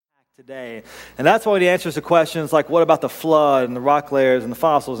today. And that's why he answers the questions like, what about the flood and the rock layers and the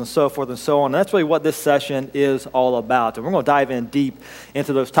fossils and so forth and so on. And that's really what this session is all about. And we're going to dive in deep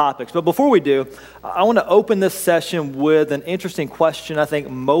into those topics. But before we do, I want to open this session with an interesting question I think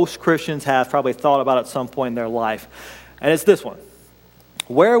most Christians have probably thought about at some point in their life. And it's this one.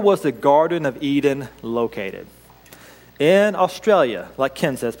 Where was the Garden of Eden located? In Australia, like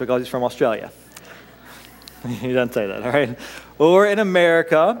Ken says because he's from Australia. He doesn't say that, all right? Or in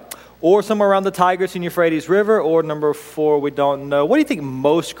America, or somewhere around the Tigris and Euphrates River, or number 4, we don't know. What do you think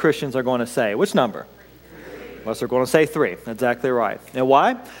most Christians are going to say? Which number? 3. Most are going to say 3. Exactly right. And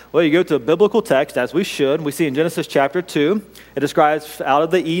why? Well, you go to a biblical text, as we should. We see in Genesis chapter 2, it describes out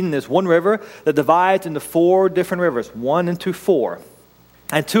of the Eden, there's one river that divides into 4 different rivers, 1 into 4.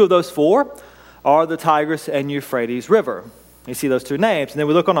 And 2 of those 4 are the Tigris and Euphrates River. You see those 2 names. And then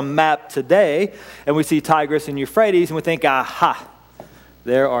we look on a map today, and we see Tigris and Euphrates, and we think, aha,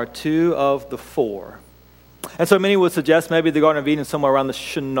 there are 2 of the 4. And so many would suggest maybe the Garden of Eden is somewhere around the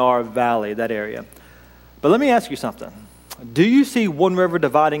Shinar Valley, that area. But let me ask you something. Do you see one river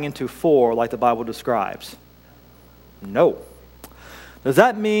dividing into 4 like the Bible describes? No. Does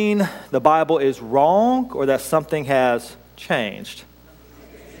that mean the Bible is wrong or that something has changed?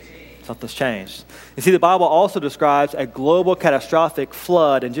 Something's changed. You see, the Bible also describes a global catastrophic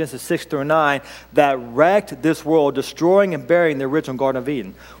flood in Genesis 6 through 9 that wrecked this world, destroying and burying the original Garden of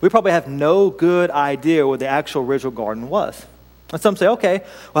Eden. We probably have no good idea where the actual original garden was. And some say, okay,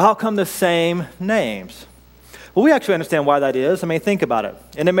 well, how come the same names? Well, we actually understand why that is. I mean, think about it.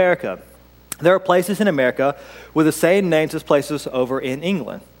 In America, there are places in America with the same names as places over in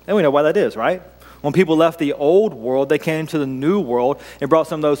England. And we know why that is, right? When people left the old world, they came to the new world and brought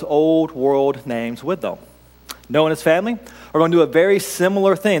some of those old world names with them. Noah and his family are going to do a very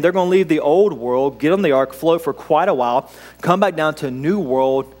similar thing. They're going to leave the old world, get on the ark, float for quite a while, come back down to a new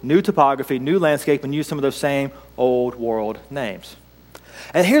world, new topography, new landscape, and use some of those same old world names.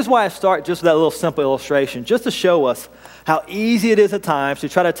 And here's why I start just with that little simple illustration, just to show us how easy it is at times to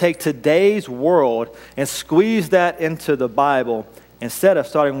try to take today's world and squeeze that into the Bible instead of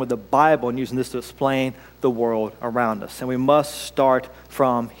starting with the Bible and using this to explain the world around us. And we must start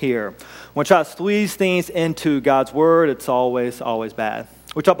from here. When we try to squeeze things into God's Word, it's always bad.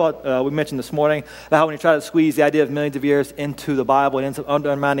 We mentioned this morning about how when you try to squeeze the idea of millions of years into the Bible, it ends up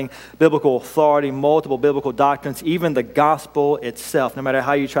undermining biblical authority, multiple biblical doctrines, even the gospel itself, no matter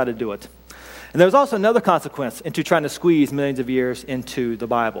how you try to do it. And there's also another consequence into trying to squeeze millions of years into the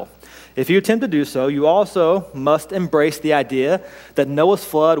Bible. If you attempt to do so, you also must embrace the idea that Noah's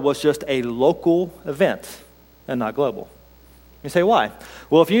flood was just a local event and not global. You say, why?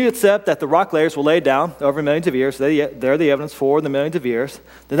 Well, if you accept that the rock layers were laid down over millions of years, they're the evidence for the millions of years,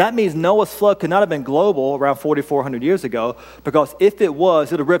 then that means Noah's flood could not have been global around 4,400 years ago, because if it was,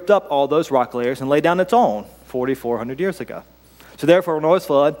 it would have ripped up all those rock layers and laid down its own 4,400 years ago. So therefore, Noah's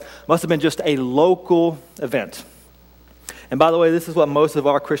flood must have been just a local event. And by the way, this is what most of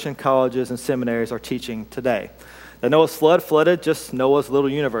our Christian colleges and seminaries are teaching today. That Noah's flood flooded just Noah's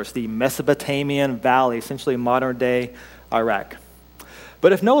little universe, the Mesopotamian Valley, essentially modern-day Iraq.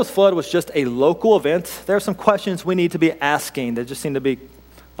 But if Noah's flood was just a local event, there are some questions we need to be asking that just seem to be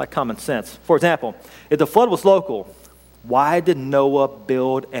like common sense. For example, if the flood was local, why did Noah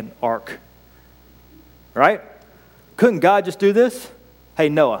build an ark? Right? Couldn't God just do this? Hey,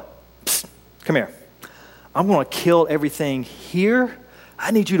 Noah, psst, come here. I'm going to kill everything here.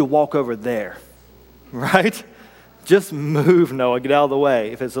 I need you to walk over there, right? Just move, Noah. Get out of the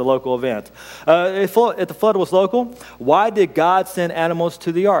way if it's a local event. If the flood was local, why did God send animals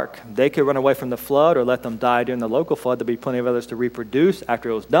to the ark? They could run away from the flood or let them die during the local flood. There'd be plenty of others to reproduce after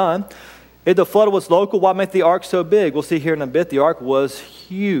it was done. If the flood was local, why make the ark so big? We'll see here in a bit, the ark was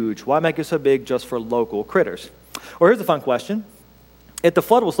huge. Why make it so big just for local critters? Or here's a fun question. If the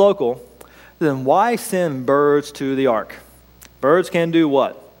flood was local, then why send birds to the ark? Birds can do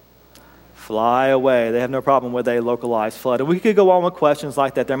what? Fly away. They have no problem with a localized flood. And we could go on with questions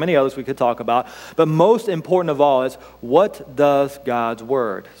like that. There are many others we could talk about. But most important of all is, what does God's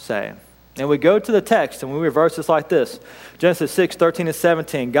Word say? And we go to the text and we reverse this like this. Genesis 6, 13 and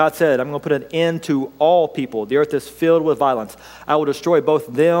 17. God said, I'm going to put an end to all people. The earth is filled with violence. I will destroy both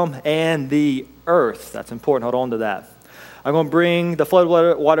them and the earth. That's important. Hold on to that. I'm going to bring the flood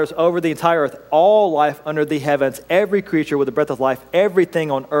waters over the entire earth, all life under the heavens, every creature with the breath of life,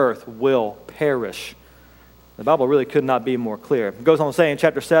 everything on earth will perish. The Bible really could not be more clear. It goes on to say in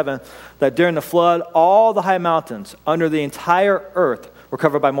chapter 7 that during the flood, all the high mountains under the entire earth were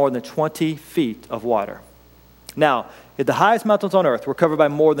covered by more than 20 feet of water. Now, if the highest mountains on earth were covered by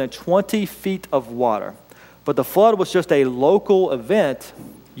more than 20 feet of water, but the flood was just a local event,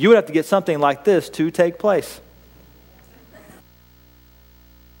 you would have to get something like this to take place.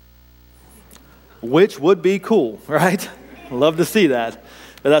 Which would be cool, right? Love to see that.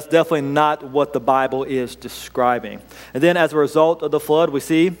 But that's definitely not what the Bible is describing. And then as a result of the flood, we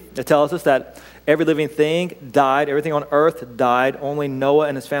see, it tells us that every living thing died, everything on earth died, only Noah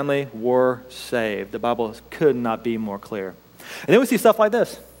and his family were saved. The Bible could not be more clear. And then we see stuff like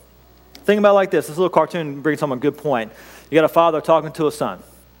this. Think about it like this. This little cartoon brings home a good point. You got a father talking to a son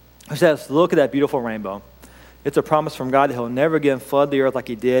who says, look at that beautiful rainbow. It's a promise from God that he'll never again flood the earth like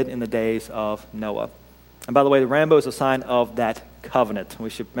he did in the days of Noah. And by the way, the rainbow is a sign of that covenant. We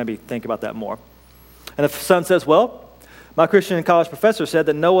should maybe think about that more. And the son says, well, my Christian college professor said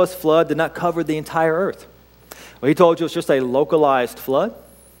that Noah's flood did not cover the entire earth. Well, he told you it's just a localized flood.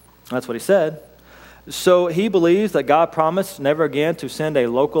 That's what he said. So he believes that God promised never again to send a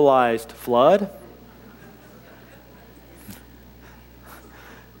localized flood.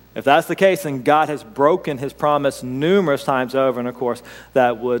 If that's the case, then God has broken his promise numerous times over, and of course,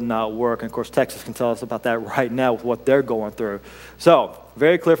 that would not work. And of course, Texas can tell us about that right now with what they're going through. So,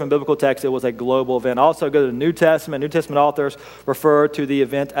 very clear from biblical text, it was a global event. Also, go to the New Testament. New Testament authors refer to the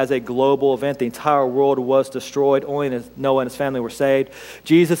event as a global event. The entire world was destroyed. Only Noah and his family were saved.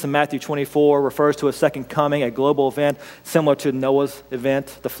 Jesus in Matthew 24 refers to a second coming, a global event, similar to Noah's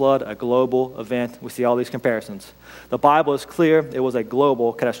event, the flood, a global event. We see all these comparisons. The Bible is clear. It was a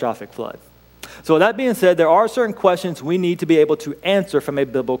global catastrophic flood. So with that being said, there are certain questions we need to be able to answer from a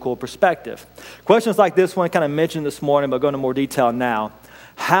biblical perspective. Questions like this one kind of mentioned this morning, but go into more detail now.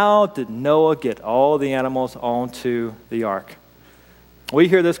 How did Noah get all the animals onto the ark? We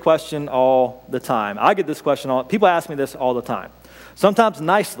hear this question all the time. I get this question people ask me this all the time. Sometimes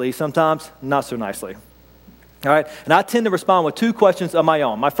nicely, sometimes not so nicely. All right, and I tend to respond with two questions of my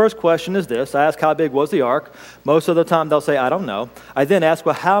own. My first question is this. I ask, how big was the ark? Most of the time, they'll say, I don't know. I then ask,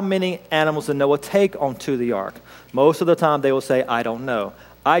 well, how many animals did Noah take onto the ark? Most of the time, they will say, I don't know.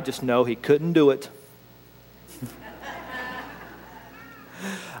 I just know he couldn't do it.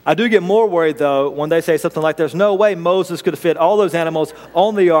 I do get more worried, though, when they say something like, there's no way Moses could have fit all those animals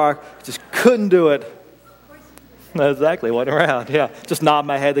on the ark. Just couldn't do it. That's exactly what around. Yeah, just nod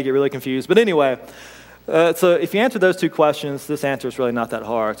my head. They get really confused. But anyway, so if you answer those two questions, this answer is really not that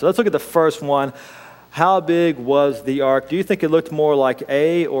hard. So let's look at the first one. How big was the ark? Do you think it looked more like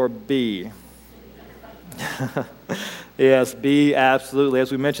A or B? Yes, B, absolutely.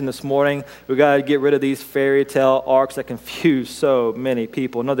 As we mentioned this morning, we got to get rid of these fairy tale arks that confuse so many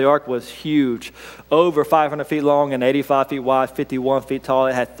people. No, the ark was huge, over 500 feet long and 85 feet wide, 51 feet tall.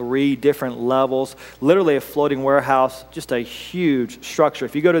 It had 3 different levels, literally a floating warehouse, just a huge structure.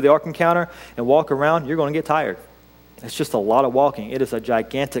 If you go to the Ark Encounter and walk around, you're going to get tired. It's just a lot of walking. It is a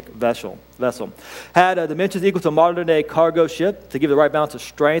gigantic vessel. Had dimensions equal to a modern-day cargo ship to give the right balance of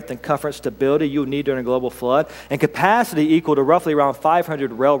strength and comfort and stability you would need during a global flood, and capacity equal to roughly around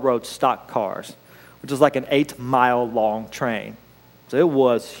 500 railroad stock cars, which is like an 8-mile-long train. So it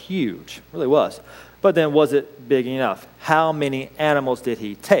was huge. It really was. But then was it big enough? How many animals did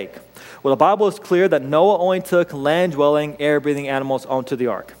he take? Well, the Bible is clear that Noah only took land-dwelling, air-breathing animals onto the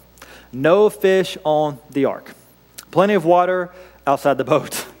ark. No fish on the ark. Plenty of water outside the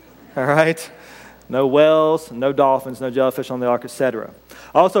boat, all right? No whales, no dolphins, no jellyfish on the ark, etc.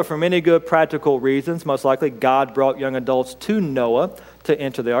 Also, for many good practical reasons, most likely God brought young adults to Noah to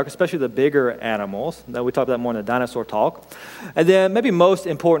enter the ark, especially the bigger animals. We talked about more in the dinosaur talk. And then maybe most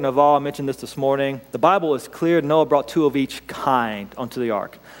important of all, I mentioned this morning, the Bible is clear Noah brought 2 of each kind onto the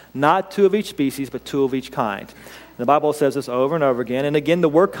ark. Not 2 of each species, but 2 of each kind. The Bible says this over and over again. And again, the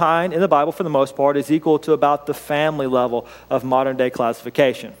word kind in the Bible, for the most part, is equal to about the family level of modern-day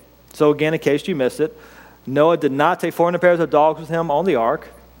classification. So again, in case you missed it, Noah did not take 400 pairs of dogs with him on the ark.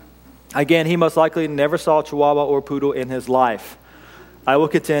 Again, he most likely never saw a Chihuahua or a Poodle in his life. I will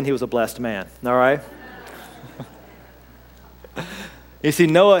contend he was a blessed man. All right? You see,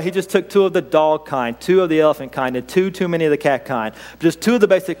 Noah, he just took 2 of the dog kind, 2 of the elephant kind, and 2 too many of the cat kind. Just 2 of the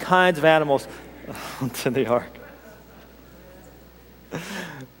basic kinds of animals onto the ark.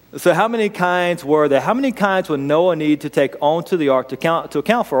 So how many kinds were there? How many kinds would Noah need to take onto the ark to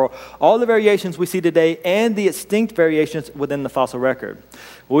account for all the variations we see today and the extinct variations within the fossil record?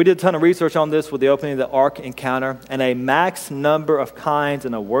 Well, we did a ton of research on this with the opening of the Ark Encounter, and a max number of kinds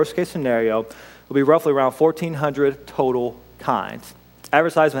in a worst-case scenario will be roughly around 1,400 total kinds.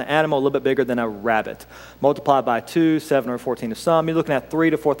 Average size of an animal a little bit bigger than a rabbit. Multiplied by 2, 7, or 14 to some, you're looking at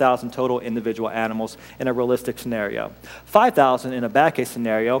 3,000 to 4,000 total individual animals in a realistic scenario. 5,000 in a bad case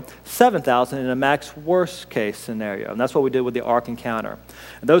scenario, 7,000 in a max worst case scenario. And that's what we did with the Ark Encounter.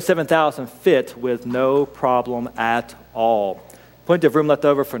 And those 7,000 fit with no problem at all. Plenty of room left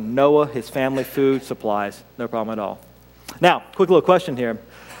over for Noah, his family, food, supplies. No problem at all. Now, quick little question here.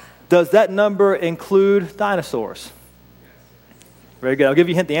 Does that number include dinosaurs? Very good. I'll give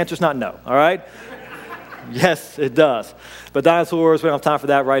you a hint. The answer is not no, all right? Yes, it does. But dinosaurs, we don't have time for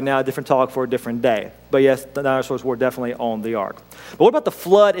that right now. Different talk for a different day. But yes, the dinosaurs were definitely on the ark. But what about the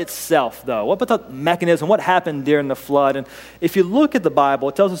flood itself, though? What about the mechanism? What happened during the flood? And if you look at the Bible,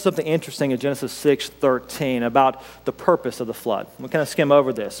 it tells us something interesting in Genesis 6:13 about the purpose of the flood. We'll kind of skim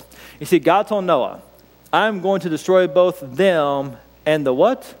over this. You see, God told Noah, I'm going to destroy both them and the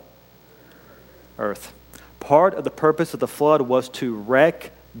what? Earth. Part of the purpose of the flood was to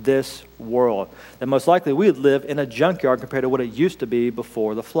wreck this world. That most likely we would live in a junkyard compared to what it used to be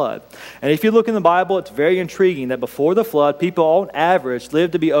before the flood. And if you look in the Bible, it's very intriguing that before the flood, people on average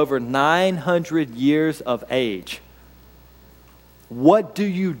lived to be over 900 years of age. What do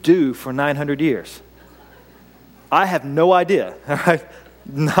you do for 900 years? I have no idea. All right?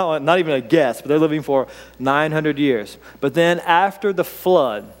 No, not even a guess, but they're living for 900 years. But then after the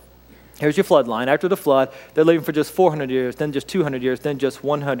flood, here's your flood line. After the flood, they're living for just 400 years, then just 200 years, then just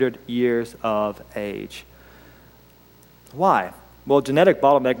 100 years of age. Why? Well, genetic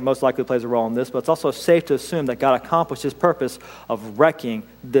bottleneck most likely plays a role in this, but it's also safe to assume that God accomplished his purpose of wrecking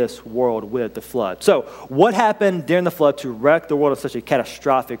this world with the flood. So, what happened during the flood to wreck the world in such a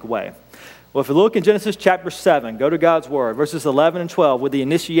catastrophic way? Well, if you look in Genesis chapter 7, go to God's Word, verses 11 and 12, with the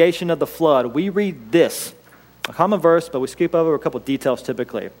initiation of the flood, we read this. A common verse, but we skip over a couple details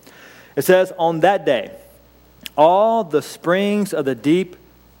typically. It says, on that day, all the springs of the deep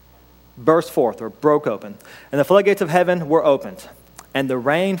burst forth, or broke open, and the floodgates of heaven were opened, and the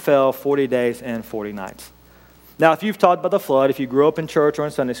rain fell 40 days and 40 nights. Now, if you've taught about the flood, if you grew up in church or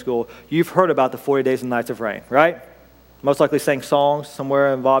in Sunday school, you've heard about the 40 days and nights of rain, right? Most likely sang songs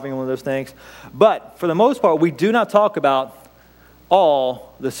somewhere involving one of those things. But for the most part, we do not talk about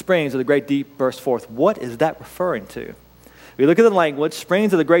all the springs of the great deep burst forth. What is that referring to? If you look at the language,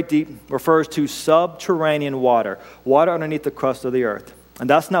 springs of the great deep refers to subterranean water, water underneath the crust of the earth. And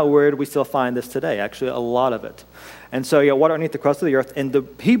that's not weird. We still find this today, actually, a lot of it. And so, water underneath the crust of the earth. And the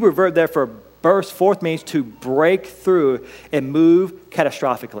Hebrew verb there for burst forth means to break through and move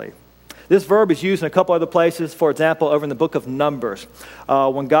catastrophically. This verb is used in a couple other places. For example, over in the book of Numbers,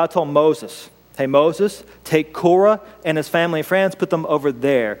 when God told Moses, hey, Moses, take Korah and his family and friends, put them over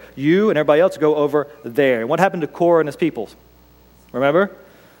there. You and everybody else go over there. And what happened to Korah and his peoples? Remember?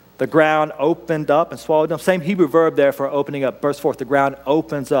 The ground opened up and swallowed them. Same Hebrew verb there for opening up, burst forth. The ground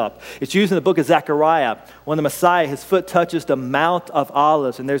opens up. It's used in the book of Zechariah. When the Messiah, his foot touches the Mount of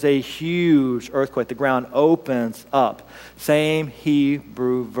Olives, and there's a huge earthquake. The ground opens up. Same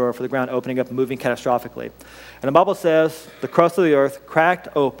Hebrew verb for the ground opening up and moving catastrophically. And the Bible says the crust of the earth cracked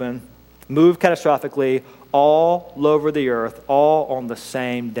open, moved catastrophically all over the earth, all on the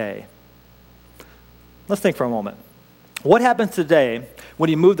same day. Let's think for a moment. What happens today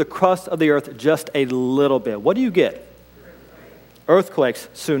when you move the crust of the earth just a little bit? What do you get? Earthquakes,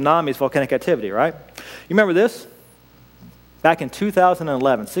 tsunamis, volcanic activity, right? You remember this? Back in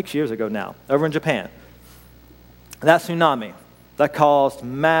 2011, 6 years ago now, over in Japan. That tsunami that caused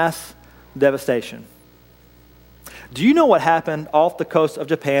mass devastation. Do you know what happened off the coast of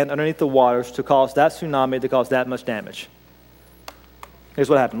Japan underneath the waters to cause that tsunami to cause that much damage? Here's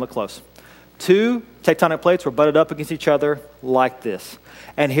what happened. Look close. Two tectonic plates were butted up against each other like this.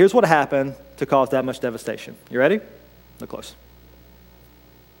 And here's what happened to cause that much devastation. You ready? Look close.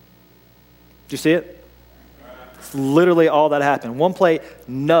 Do you see it? It's literally all that happened. One plate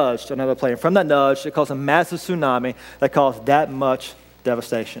nudged another plate. And from that nudge, it caused a massive tsunami that caused that much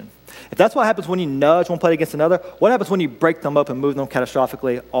devastation. If that's what happens when you nudge one plate against another, what happens when you break them up and move them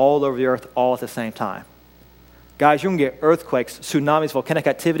catastrophically all over the earth all at the same time? Guys, you're going to get earthquakes, tsunamis, volcanic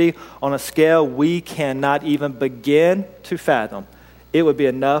activity on a scale we cannot even begin to fathom. It would be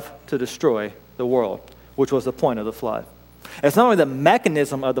enough to destroy the world, which was the point of the flood. It's not only the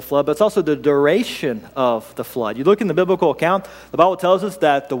mechanism of the flood, but it's also the duration of the flood. You look in the biblical account, the Bible tells us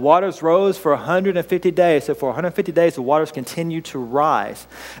that the waters rose for 150 days. So for 150 days, the waters continued to rise.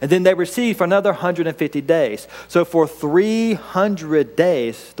 And then they recede for another 150 days. So for 300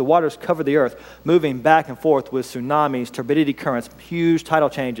 days, the waters covered the earth, moving back and forth with tsunamis, turbidity currents, huge tidal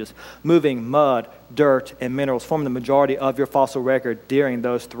changes, moving mud, dirt, and minerals, forming the majority of your fossil record during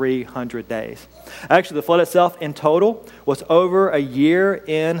those 300 days. Actually, the flood itself in total was over a year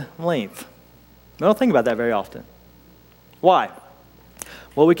in length. We don't think about that very often. Why?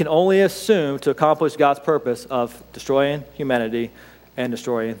 Well, we can only assume to accomplish God's purpose of destroying humanity and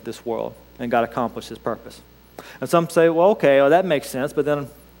destroying this world. And God accomplished his purpose. And some say, well, okay, that makes sense, but then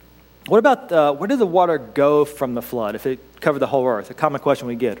What about, where did the water go from the flood if it covered the whole earth? A common question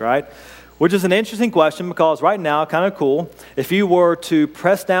we get, right? Which is an interesting question because right now, kind of cool, if you were to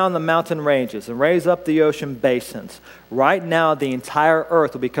press down the mountain ranges and raise up the ocean basins, right now the entire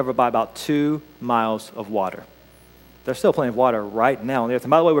earth will be covered by about 2 miles of water. There's still plenty of water right now on the earth.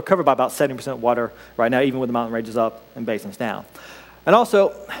 And by the way, we're covered by about 70% water right now, even with the mountain ranges up and basins down. And also,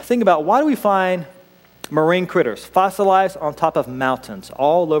 think about, why do we find marine critters fossilized on top of mountains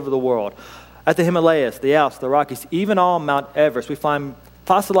all over the world? At the Himalayas, the Alps, the Rockies, even on Mount Everest, we find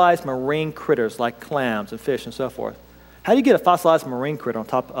fossilized marine critters like clams and fish and so forth. How do you get a fossilized marine critter on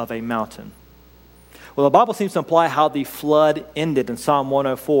top of a mountain? Well, the Bible seems to imply how the flood ended in Psalm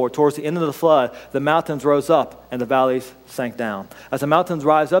 104. Towards the end of the flood, the mountains rose up and the valleys sank down. As the mountains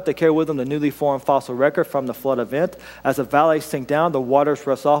rise up, they carry with them the newly formed fossil record from the flood event. As the valleys sink down, the waters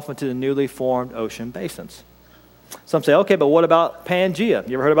rush off into the newly formed ocean basins. Some say, okay, but what about Pangea?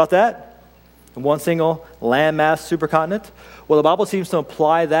 You ever heard about that? One single landmass supercontinent? Well, the Bible seems to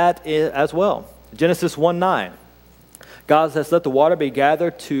imply that as well. Genesis 1:9. God says, let the water be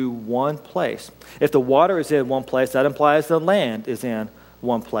gathered to one place. If the water is in one place, that implies the land is in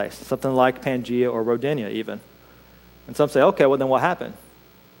one place. Something like Pangea or Rodinia even. And some say, okay, well then what happened?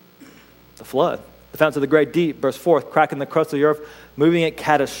 The flood. The fountains of the great deep burst forth, cracking the crust of the earth, moving it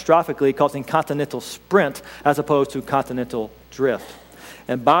catastrophically, causing continental sprint as opposed to continental drift.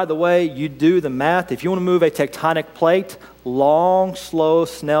 And by the way, you do the math. If you want to move a tectonic plate, long, slow,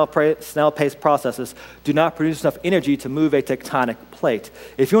 snail-paced processes do not produce enough energy to move a tectonic plate.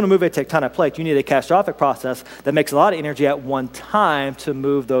 If you want to move a tectonic plate, you need a catastrophic process that makes a lot of energy at one time to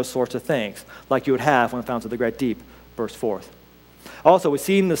move those sorts of things, like you would have when the fountains of the great deep burst forth. Also, we've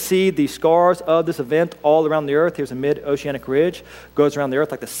seen the scars of this event all around the earth. Here's a mid-oceanic ridge. Goes around the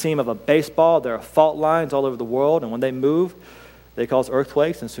earth like the seam of a baseball. There are fault lines all over the world, and when they move, they cause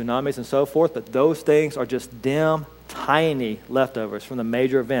earthquakes and tsunamis and so forth, but those things are just dim, tiny leftovers from the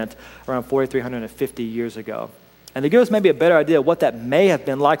major event around 4,350 years ago. And to give us maybe a better idea of what that may have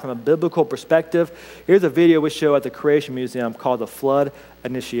been like from a biblical perspective, here's a video we show at the Creation Museum called The Flood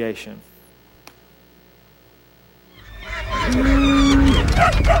Initiation.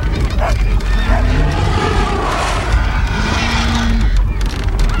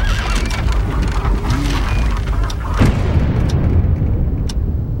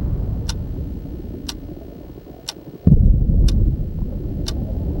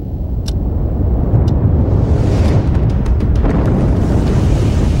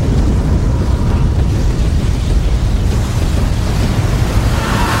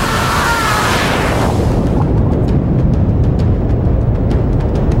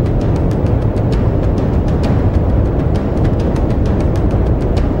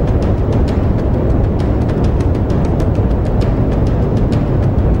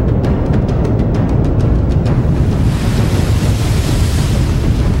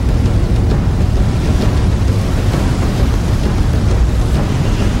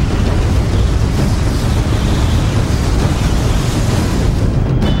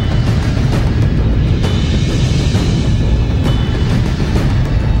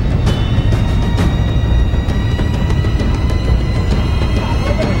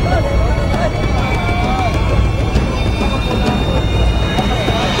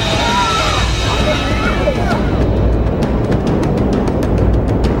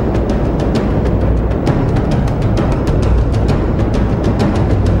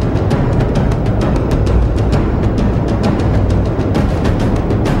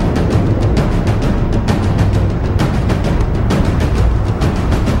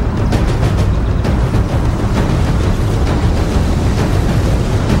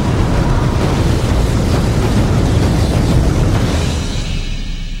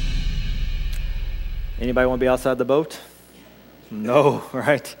 Anybody want to be outside the boat? No,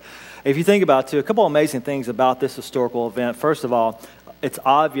 right? If you think about it, too, a couple amazing things about this historical event. First of all, it's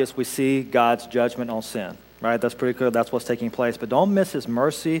obvious we see God's judgment on sin, right? That's pretty clear. That's what's taking place. But don't miss his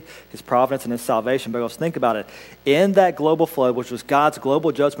mercy, his providence, and his salvation. Because think about it. In that global flood, which was God's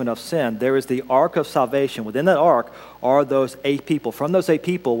global judgment of sin, there is the ark of salvation. Within that ark are those 8 people. From those 8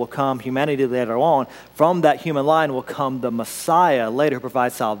 people will come humanity later on. From that human line will come the Messiah later who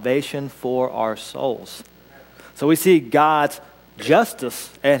provides salvation for our souls. So we see God's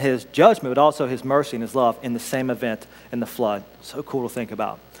justice and his judgment, but also his mercy and his love in the same event in the flood. So cool to think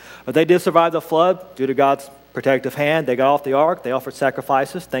about. But they did survive the flood due to God's protective hand. They got off the ark. They offered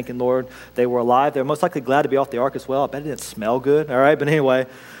sacrifices, thanking Lord they were alive. They were most likely glad to be off the ark as well. I bet it didn't smell good, all right? But anyway,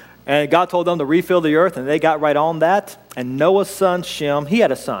 and God told them to refill the earth, and they got right on that. And Noah's son, Shem, he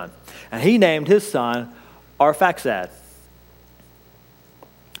had a son, and he named his son Arphaxad.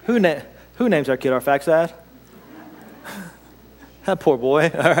 Who names our kid Arphaxad? That poor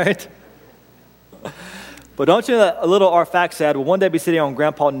boy, all right? But don't you know that a little Arphaxad will one day be sitting on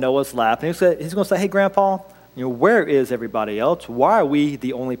Grandpa Noah's lap, and he's going to say, hey, Grandpa, where is everybody else? Why are we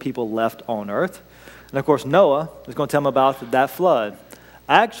the only people left on earth? And, of course, Noah is going to tell him about that flood.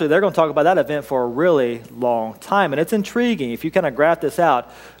 Actually, they're going to talk about that event for a really long time, and it's intriguing. If you kind of graph this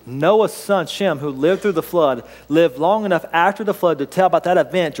out, Noah's son, Shem, who lived through the flood, lived long enough after the flood to tell about that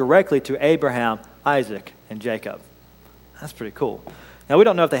event directly to Abraham, Isaac, and Jacob. That's pretty cool. Now, we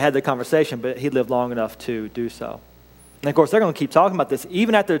don't know if they had the conversation, but he lived long enough to do so. And, of course, they're going to keep talking about this,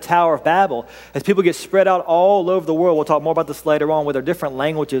 even at the Tower of Babel. As people get spread out all over the world, we'll talk more about this later on, with their different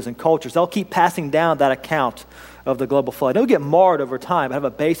languages and cultures. They'll keep passing down that account of the global flood. It'll get marred over time, but have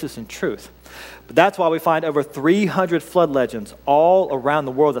a basis in truth. But that's why we find over 300 flood legends all around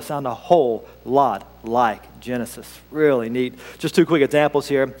the world that sound a whole lot like Genesis. Really neat. Just two quick examples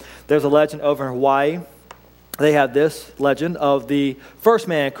here. There's a legend over in Hawaii. They have this legend of the first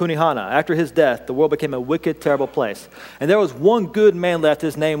man, Kunihana. After his death, the world became a wicked, terrible place. And there was one good man left.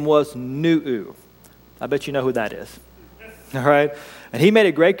 His name was Nu'u. I bet you know who that is. All right? And he made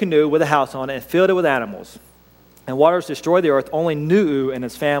a great canoe with a house on it and filled it with animals. And waters destroyed the earth. Only Nu'u and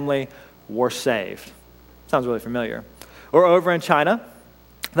his family were saved. Sounds really familiar. Or over in China,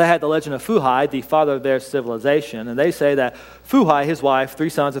 they had the legend of Fuhai, the father of their civilization. And they say that Fuhai, his wife, 3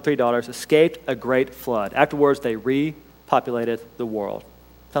 sons and 3 daughters, escaped a great flood. Afterwards, they repopulated the world.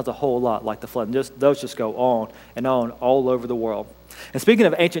 Sounds a whole lot like the flood. And those just go on and on all over the world. And speaking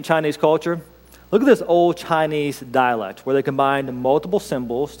of ancient Chinese culture, look at this old Chinese dialect where they combined multiple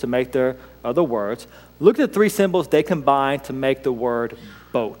symbols to make their other words. Look at the 3 symbols they combined to make the word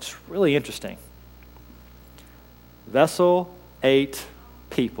boat. Really interesting. Vessel, 8,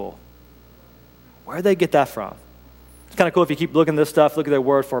 people. Where did they get that from? It's kind of cool if you keep looking at this stuff. Look at their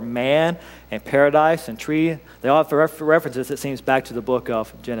word for man and paradise and tree. They all have references, it seems, back to the book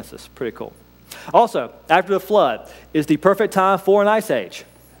of Genesis. Pretty cool. Also, after the flood is the perfect time for an ice age.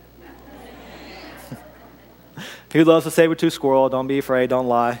 Who loves a saber-toothed squirrel? Don't be afraid. Don't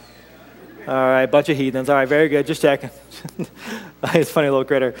lie. All right, bunch of heathens. All right, very good. Just checking. It's a funny little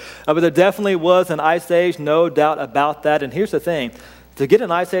critter. But there definitely was an ice age, no doubt about that. And here's the thing. To get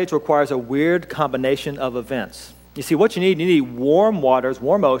an ice age requires a weird combination of events. You see, what you need warm waters,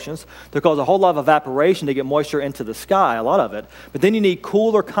 warm oceans, to cause a whole lot of evaporation to get moisture into the sky, a lot of it. But then you need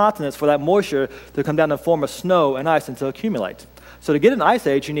cooler continents for that moisture to come down in the form of snow and ice and to accumulate. So to get an ice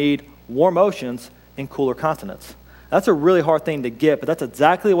age, you need warm oceans and cooler continents. That's a really hard thing to get, but that's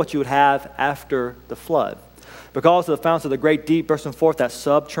exactly what you would have after the flood. Because of the fountains of the great deep bursting forth, that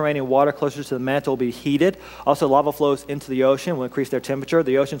subterranean water closer to the mantle will be heated. Also, lava flows into the ocean will increase their temperature.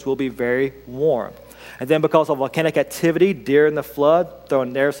 The oceans will be very warm. And then because of volcanic activity during the flood,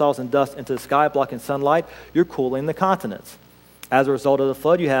 throwing aerosols and dust into the sky, blocking sunlight, you're cooling the continents. As a result of the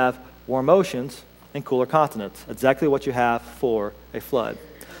flood, you have warm oceans and cooler continents. Exactly what you have for a flood.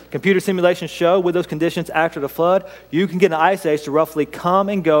 Computer simulations show with those conditions after the flood, you can get an ice age to roughly come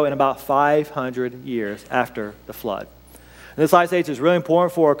and go in about 500 years after the flood. And this ice age is really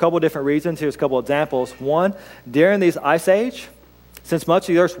important for a couple of different reasons. Here's a couple of examples. One, during these ice age, since much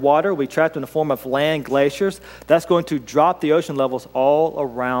of the Earth's water will be trapped in the form of land glaciers, that's going to drop the ocean levels all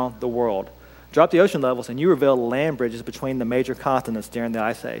around the world. Drop the ocean levels and you reveal land bridges between the major continents during the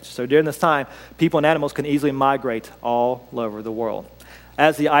ice age. So during this time, people and animals can easily migrate all over the world.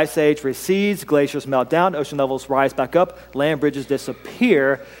 As the ice age recedes, glaciers melt down, ocean levels rise back up, land bridges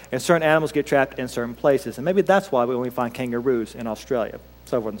disappear, and certain animals get trapped in certain places. And maybe that's why we only find kangaroos in Australia,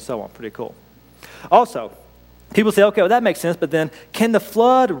 so forth and so on. Pretty cool. Also, people say, okay, well, that makes sense, but then can the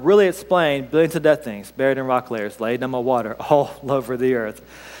flood really explain billions of dead things buried in rock layers, laid in the water all over the earth?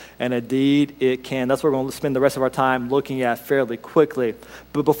 And indeed, it can. That's what we're going to spend the rest of our time looking at fairly quickly.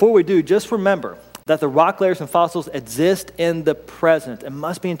 But before we do, just remember that the rock layers and fossils exist in the present and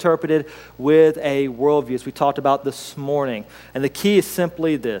must be interpreted with a worldview, as we talked about this morning. And the key is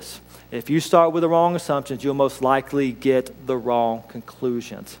simply this. If you start with the wrong assumptions, you'll most likely get the wrong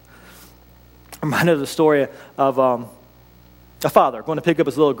conclusions. I'm reminded of the story of a father going to pick up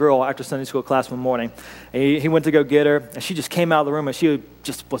his little girl after Sunday school class one morning. And he went to go get her, and she just came out of the room, and she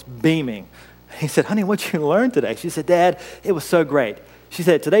just was beaming. He said, honey, what'd you learn today? She said, Dad, it was so great. She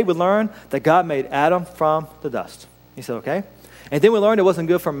said, today we learned that God made Adam from the dust. He said, okay. And then we learned it wasn't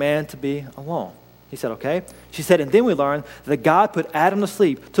good for man to be alone. He said, okay. She said, and then we learned that God put Adam to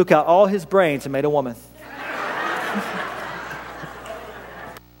sleep, took out all his brains, and made a woman.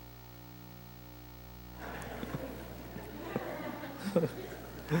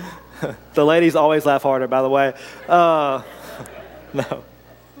 The ladies always laugh harder, by the way. No.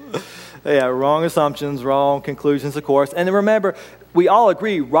 Yeah, wrong assumptions, wrong conclusions, of course. And then remember, we all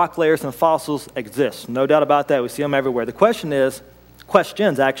agree rock layers and fossils exist. No doubt about that. We see them everywhere. The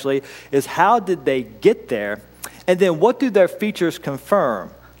questions actually, is how did they get there? And then what do their features confirm?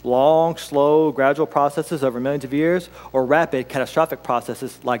 Long, slow, gradual processes over millions of years, or rapid, catastrophic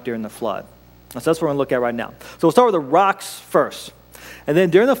processes like during the flood? So that's what we're going to look at right now. So we'll start with the rocks first. And then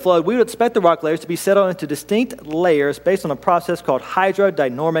during the flood, we would expect the rock layers to be settled into distinct layers based on a process called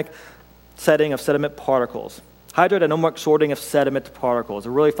hydrodynamic setting of sediment particles. Hydrodynamic sorting of sediment particles. A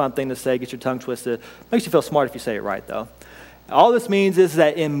really fun thing to say, get your tongue twisted. Makes you feel smart if you say it right, though. All this means is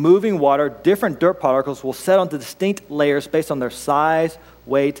that in moving water, different dirt particles will settle into distinct layers based on their size,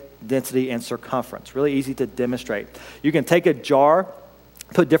 weight, density, and circumference. Really easy to demonstrate. You can take a jar,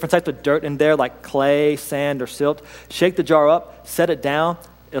 put different types of dirt in there like clay, sand, or silt, shake the jar up, set it down,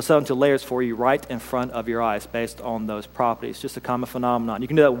 it'll settle into layers for you right in front of your eyes based on those properties. Just a common phenomenon. You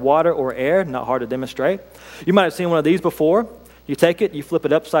can do that with water or air, not hard to demonstrate. You might have seen one of these before. You take it, you flip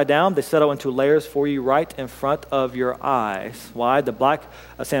it upside down, they settle into layers for you right in front of your eyes. Why? The black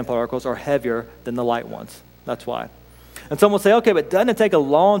sand particles are heavier than the light ones. That's why. And some will say, okay, but doesn't it take a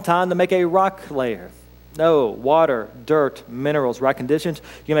long time to make a rock layer? No, water, dirt, minerals, right conditions,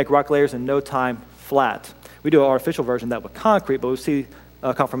 you can make rock layers in no time flat. We do an artificial version of that with concrete, but we see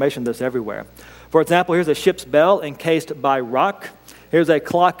confirmation of this everywhere. For example, here's a ship's bell encased by rock. Here's a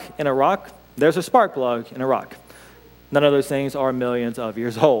clock in a rock. There's a spark plug in a rock. None of those things are millions of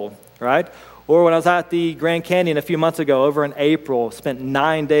years old, right? Or when I was at the Grand Canyon a few months ago, over in April, spent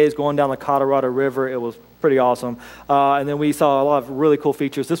 9 days going down the Colorado River. It was pretty awesome. And then we saw a lot of really cool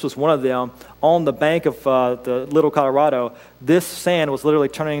features. This was one of them. On the bank of the Little Colorado, this sand was literally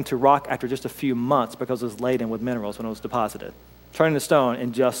turning into rock after just a few months because it was laden with minerals when it was deposited. Turning to stone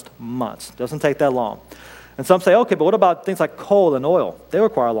in just months. Doesn't take that long. And some say, okay, but what about things like coal and oil? They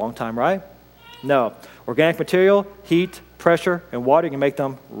require a long time, right? No. Organic material, heat, pressure, and water, you can make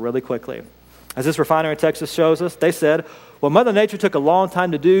them really quickly. As this refinery in Texas shows us, they said, well, Mother Nature took a long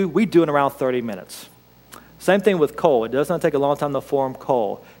time to do, we do in around 30 minutes. Same thing with coal. It does not take a long time to form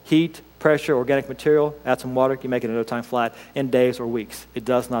coal. Heat, pressure, organic material, add some water, you make it in no time flat in days or weeks. It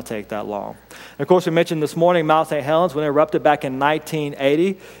does not take that long. And of course, we mentioned this morning Mount St. Helens, when it erupted back in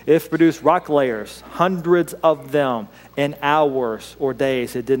 1980, it produced rock layers, hundreds of them in hours or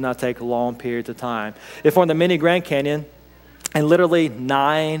days. It did not take long periods of time. It formed the mini Grand Canyon in literally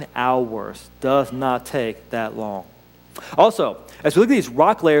 9 hours. Does not take that long. Also, as we look at these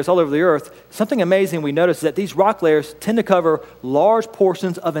rock layers all over the earth, something amazing we notice is that these rock layers tend to cover large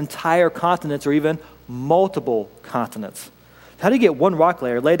portions of entire continents or even multiple continents. How do you get one rock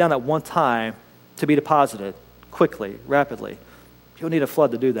layer laid down at one time to be deposited quickly, rapidly? You'll need a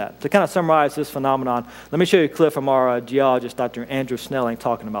flood to do that. To kind of summarize this phenomenon, let me show you a clip from our geologist, Dr. Andrew Snelling,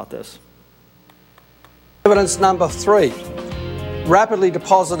 talking about this. Evidence number 3, rapidly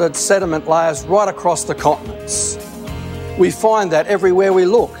deposited sediment layers right across the continents. We find that everywhere we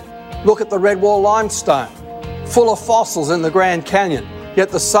look. Look at the Redwall limestone, full of fossils in the Grand Canyon, yet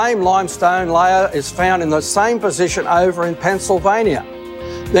the same limestone layer is found in the same position over in Pennsylvania,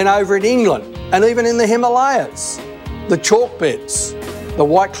 then over in England, and even in the Himalayas. The chalk beds, the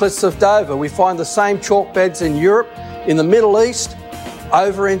White Cliffs of Dover, we find the same chalk beds in Europe, in the Middle East,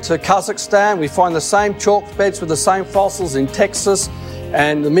 over into Kazakhstan, we find the same chalk beds with the same fossils in Texas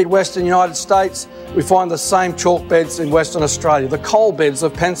and the Midwestern United States. We find the same chalk beds in Western Australia. The coal beds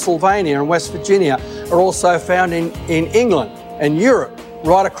of Pennsylvania and West Virginia are also found in England and Europe,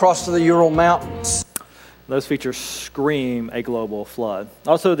 right across to the Ural Mountains. Those features scream a global flood.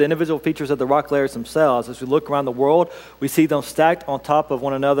 Also, the individual features of the rock layers themselves, as we look around the world, we see them stacked on top of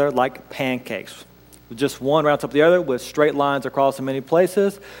one another like pancakes. Just one right on top of the other with straight lines across in many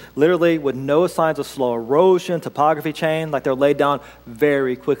places, literally with no signs of slow erosion, topography change, like they're laid down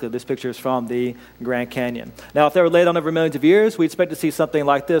very quickly. This picture is from the Grand Canyon. Now, if they were laid down over millions of years, we expect to see something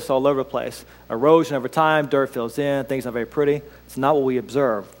like this all over the place. Erosion over time, dirt fills in, things are very pretty. It's not what we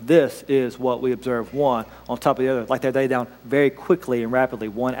observe. This is what we observe, one on top of the other, like they're laid down very quickly and rapidly,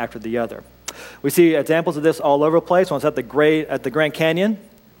 one after the other. We see examples of this all over the place. When I was at the Grand Canyon,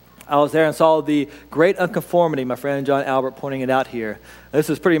 I was there and saw the great unconformity, my friend John Albert pointing it out here. This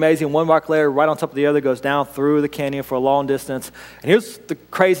is pretty amazing. One rock layer right on top of the other goes down through the canyon for a long distance. And here's the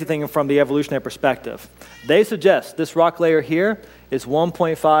crazy thing from the evolutionary perspective. They suggest this rock layer here is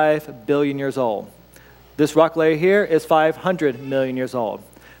 1.5 billion years old. This rock layer here is 500 million years old.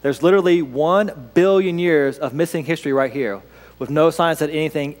 There's literally 1 billion years of missing history right here with no signs that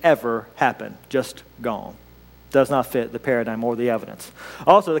anything ever happened, just gone. Does not fit the paradigm or the evidence.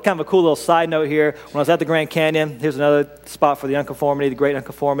 Also, kind of a cool little side note here. When I was at the Grand Canyon, here's another spot for the unconformity, the Great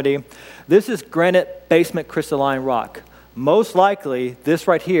Unconformity. This is granite basement crystalline rock. Most likely, this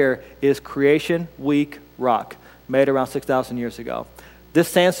right here is Creation Week rock, made around 6,000 years ago. This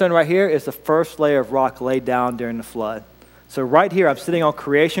sandstone right here is the first layer of rock laid down during the flood. So right here, I'm sitting on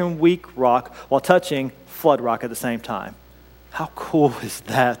Creation Week rock while touching flood rock at the same time. How cool is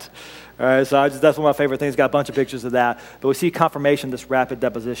that? All right, so that's one of my favorite things. Got a bunch of pictures of that. But we see confirmation of this rapid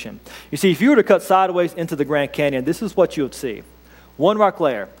deposition. You see, if you were to cut sideways into the Grand Canyon, this is what you would see. One rock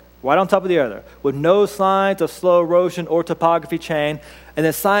layer, right on top of the other, with no signs of slow erosion or topography change, and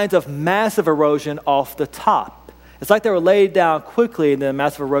then signs of massive erosion off the top. It's like they were laid down quickly, and then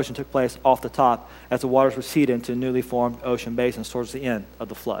massive erosion took place off the top as the waters receded into newly formed ocean basins towards the end of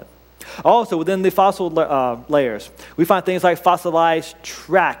the flood. Also, within the fossil layers, we find things like fossilized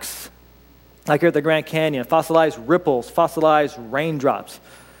tracks, like here at the Grand Canyon, fossilized ripples, fossilized raindrops.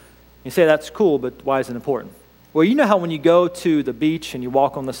 You say that's cool, but why is it important? Well, you know how when you go to the beach and you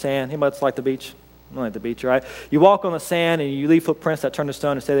walk on the sand, anybody like the beach? I like the beach, right? You walk on the sand and you leave footprints that turn to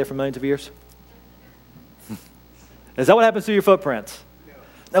stone and stay there for millions of years? Is that what happens to your footprints?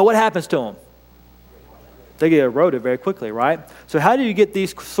 Now, what happens to them? They get eroded very quickly, right? So how do you get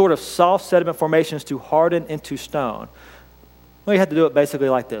these sort of soft sediment formations to harden into stone? Well, you have to do it basically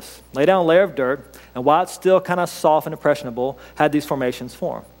like this. Lay down a layer of dirt, and while it's still kind of soft and impressionable, have these formations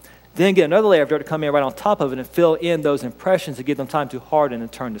form. Then get another layer of dirt to come in right on top of it and fill in those impressions to give them time to harden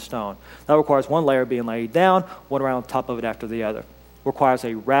and turn to stone. That requires one layer being laid down, one right on top of it after the other. Requires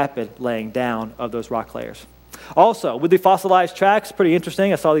a rapid laying down of those rock layers. Also, with the fossilized tracks, pretty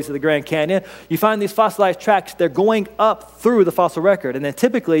interesting. I saw these at the Grand Canyon. You find these fossilized tracks, they're going up through the fossil record. And then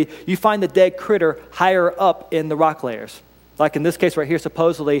typically, you find the dead critter higher up in the rock layers. Like in this case right here,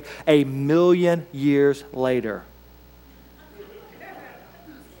 supposedly 1 million years later.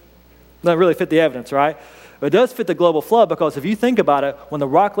 Doesn't really fit the evidence, right? But it does fit the global flood because if you think about it, when the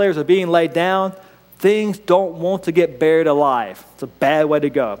rock layers are being laid down, things don't want to get buried alive. It's a bad way to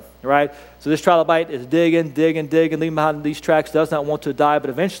go, right? So this trilobite is digging, leaving behind these tracks, does not want to die, but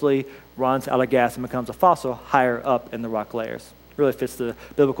eventually runs out of gas and becomes a fossil higher up in the rock layers. Really fits the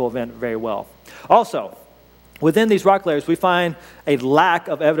biblical event very well. Also, within these rock layers, we find a lack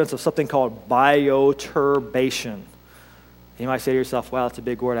of evidence of something called bioturbation. You might say to yourself, wow, that's a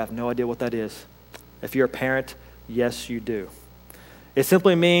big word. I have no idea what that is. If you're a parent, yes, you do. It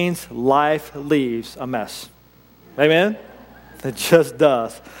simply means life leaves a mess. Amen? It just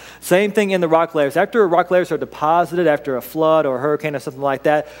does. Same thing in the rock layers. After rock layers are deposited after a flood or a hurricane or something like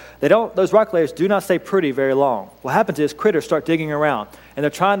that, those rock layers do not stay pretty very long. What happens is critters start digging around, and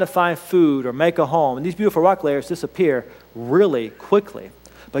they're trying to find food or make a home, and these beautiful rock layers disappear really quickly.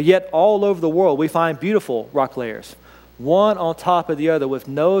 But yet all over the world, we find beautiful rock layers, one on top of the other with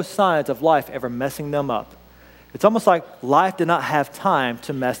no signs of life ever messing them up. It's almost like life did not have time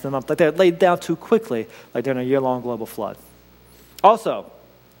to mess them up, like they're laid down too quickly, like during a year-long global flood. Also,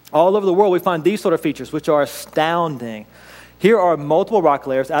 all over the world, we find these sort of features, which are astounding. Here are multiple rock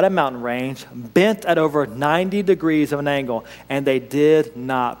layers at a mountain range, bent at over 90 degrees of an angle, and they did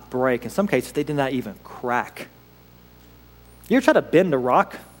not break. In some cases, they did not even crack. You ever try to bend a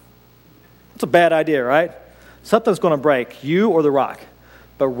rock? It's a bad idea, right? Something's going to break, you or the rock.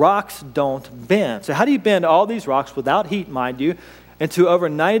 But rocks don't bend. So how do you bend all these rocks without heat, mind you, into over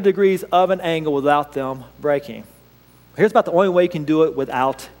 90 degrees of an angle without them breaking? Here's about the only way you can do it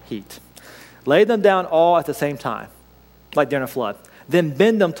without heat. Lay them down all at the same time, like during a flood. Then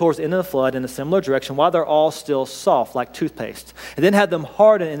bend them towards the end of the flood in a similar direction while they're all still soft, like toothpaste. And then have them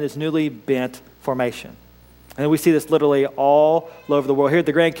harden in this newly bent formation. And we see this literally all over the world. Here at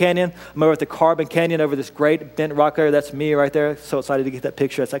the Grand Canyon, I'm over at the Carbon Canyon over this great bent rock layer. That's me right there. So excited to get that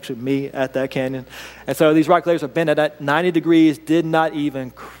picture. That's actually me at that canyon. And so these rock layers are bent at 90 degrees, did not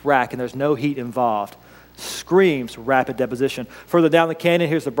even crack, and there's no heat involved. Screams rapid deposition. Further down the canyon,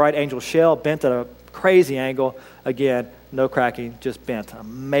 here's the Bright Angel Shell, bent at a crazy angle. Again, no cracking, just bent.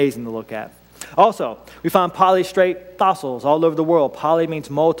 Amazing to look at. Also, we find polystrate fossils all over the world. Poly means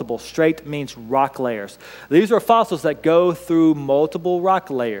multiple. Straight means rock layers. These are fossils that go through multiple rock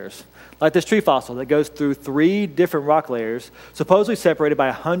layers, like this tree fossil that goes through 3 different rock layers, supposedly separated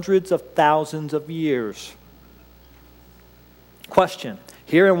by hundreds of thousands of years. Question,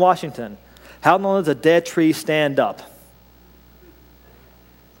 here in Washington, how long does a dead tree stand up?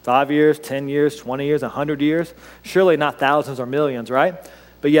 5 years, 10 years, 20 years, 100 years? Surely not thousands or millions, right?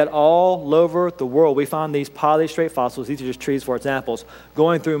 But yet all over the world, we find these polystrate fossils, these are just trees for examples,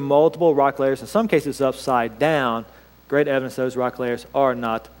 going through multiple rock layers, in some cases upside down. Great evidence those rock layers are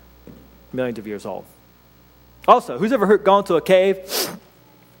not millions of years old. Also, who's ever gone to a cave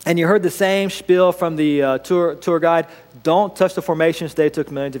and you heard the same spiel from the tour guide? Don't touch the formations they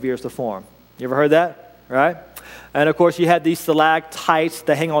took millions of years to form. You ever heard that? Right? And of course, you had these stalactites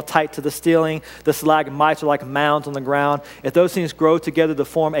that hang on tight to the ceiling. The stalagmites are like mounds on the ground. If those things grow together to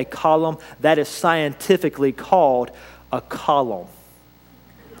form a column, that is scientifically called a column.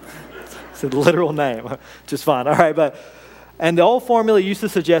 It's a literal name, which is fine. All right, and the old formula used to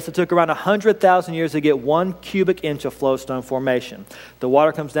suggest it took around 100,000 years to get 1 cubic inch of flowstone formation. The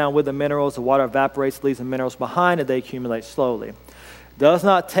water comes down with the minerals. The water evaporates, leaves the minerals behind, and they accumulate slowly. Does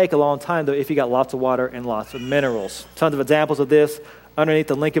not take a long time, though, if you got lots of water and lots of minerals. Tons of examples of this underneath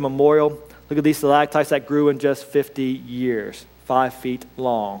the Lincoln Memorial. Look at these stalactites that grew in just 50 years, 5 feet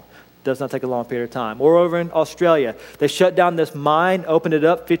long. Does not take a long period of time. Or over in Australia, they shut down this mine, opened it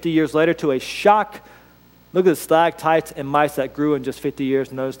up 50 years later to a shock. Look at the stalactites and mites that grew in just 50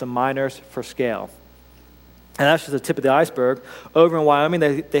 years. Notice the miners for scale. And that's just the tip of the iceberg. Over in Wyoming,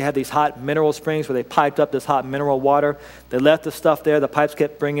 they had these hot mineral springs where they piped up this hot mineral water. They left the stuff there. The pipes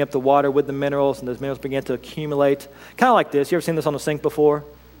kept bringing up the water with the minerals, and those minerals began to accumulate. Kind of like this. You ever seen this on the sink before,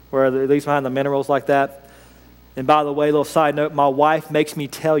 where it leaves behind the minerals like that? And by the way, little side note, my wife makes me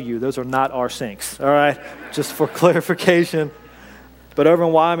tell you those are not our sinks, all right? Just for clarification. But over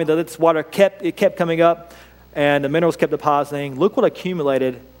in Wyoming, this water kept coming up, and the minerals kept depositing. Look what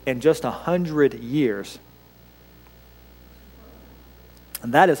accumulated in just 100 years.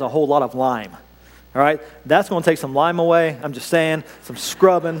 And that is a whole lot of lime, all right? That's going to take some lime away. I'm just saying, some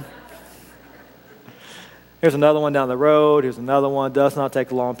scrubbing. Here's another one down the road. Here's another one. Does not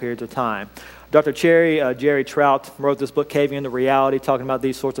take long periods of time. Dr. Jerry Trout wrote this book, Caving into Reality, talking about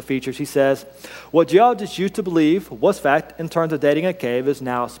these sorts of features. He says, what geologists used to believe was fact in terms of dating a cave is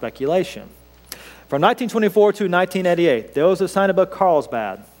now speculation. From 1924 to 1988, there was a sign above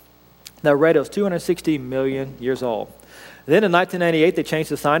Carlsbad that read it was 260 million years old. Then in 1998, they changed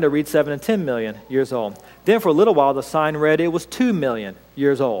the sign to read 7 and 10 million years old. Then for a little while, the sign read it was 2 million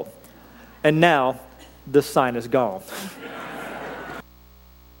years old. And now, this sign is gone.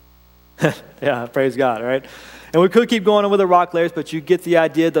 Yeah, praise God, all right? And we could keep going on with the rock layers, but you get the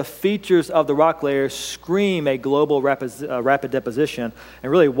idea. The features of the rock layers scream a global rapid deposition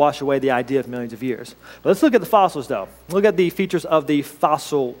and really wash away the idea of millions of years. But let's look at the fossils, though. Look at the features of the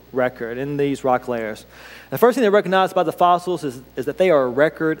fossil record in these rock layers. The first thing they recognize about the fossils is that they are a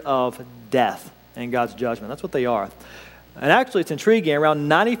record of death and God's judgment. That's what they are. And actually, it's intriguing. Around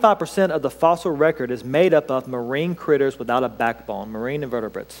 95% of the fossil record is made up of marine critters without a backbone, marine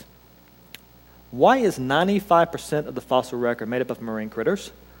invertebrates. Why is 95% of the fossil record made up of marine critters?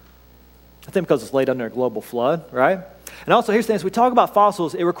 I think because it's laid under a global flood, right? And also, here's the thing. As we talk about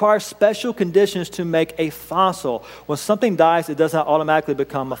fossils, it requires special conditions to make a fossil. When something dies, it does not automatically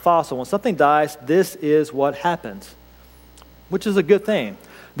become a fossil. When something dies, this is what happens, which is a good thing.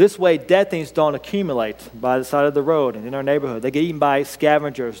 This way, dead things don't accumulate by the side of the road and in our neighborhood. They get eaten by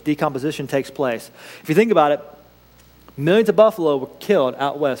scavengers. Decomposition takes place. If you think about it, millions of buffalo were killed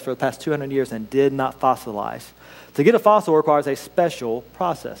out west for the past 200 years and did not fossilize. To get a fossil requires a special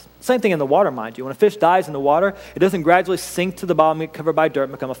process. Same thing in the water, mind you. When a fish dies in the water, it doesn't gradually sink to the bottom, get covered by dirt,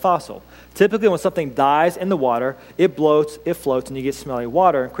 and become a fossil. Typically, when something dies in the water, it bloats, it floats, and you get smelly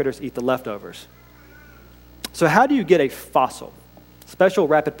water, and critters eat the leftovers. So how do you get a fossil? Special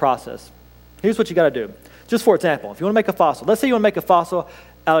rapid process. Here's what you got to do. Just for example, if you want to make a fossil, let's say you want to make a fossil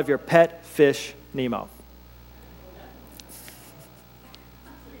out of your pet fish, Nemo.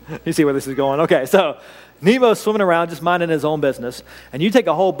 You see where this is going? Okay, so Nemo's swimming around, just minding his own business, and you take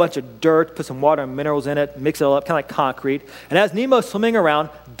a whole bunch of dirt, put some water and minerals in it, mix it all up, kind of like concrete, and as Nemo's swimming around,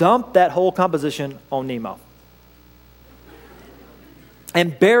 dump that whole composition on Nemo.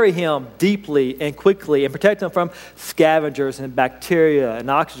 And bury him deeply and quickly and protect him from scavengers and bacteria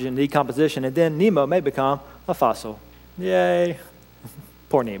and oxygen decomposition, and then Nemo may become a fossil. Yay.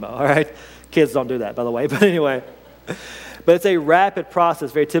 Poor Nemo, all right? Kids don't do that, by the way, but anyway. But it's a rapid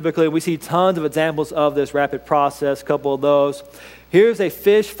process, very typically. We see tons of examples of this rapid process, a couple of those. Here's a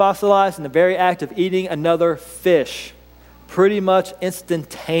fish fossilized in the very act of eating another fish. Pretty much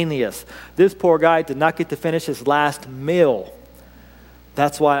instantaneous. This poor guy did not get to finish his last meal.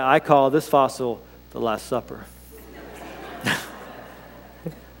 That's why I call this fossil the Last Supper.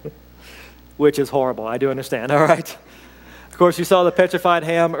 Which is horrible, I do understand, all right? Of course, you saw the petrified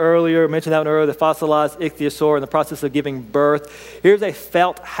ham earlier, mentioned that one earlier, the fossilized ichthyosaur in the process of giving birth. Here's a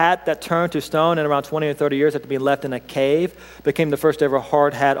felt hat that turned to stone in around 20 or 30 years after being left in a cave. Became the first ever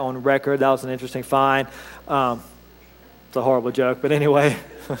hard hat on record. That was an interesting find. It's a horrible joke, but anyway.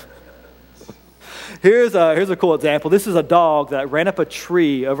 Here's a cool example. This is a dog that ran up a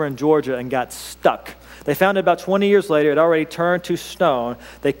tree over in Georgia and got stuck. They found it about 20 years later. It already turned to stone.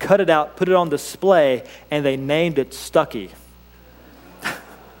 They cut it out, put it on display, and they named it Stucky.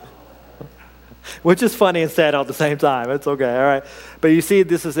 Which is funny and sad all at the same time. It's okay, all right? But you see,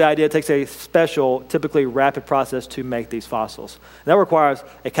 this is the idea. It takes a special, typically rapid process to make these fossils. And that requires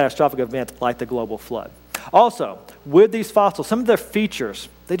a catastrophic event like the global flood. Also, with these fossils, some of their features,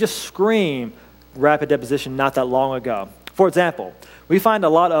 they just scream rapid deposition not that long ago. For example, we find a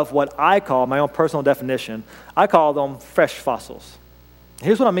lot of what I call, my own personal definition, I call them fresh fossils.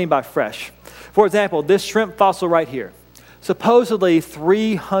 Here's what I mean by fresh. For example, this shrimp fossil right here, supposedly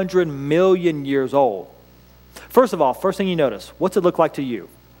 300 million years old. First of all, first thing you notice, what's it look like to you?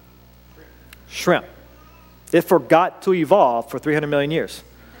 Shrimp. It forgot to evolve for 300 million years.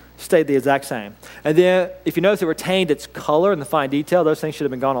 Stayed the exact same. And then, if you notice, it retained its color and the fine detail. Those things should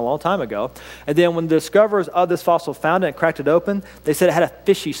have been gone a long time ago. And then when the discoverers of this fossil found it and cracked it open, they said it had a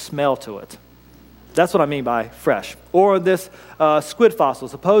fishy smell to it. That's what I mean by fresh. Or this squid fossil,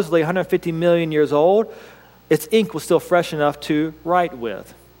 supposedly 150 million years old, its ink was still fresh enough to write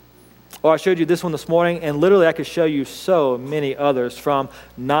with. Or I showed you this one this morning, and literally I could show you so many others from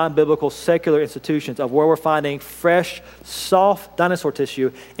non-biblical secular institutions of where we're finding fresh, soft dinosaur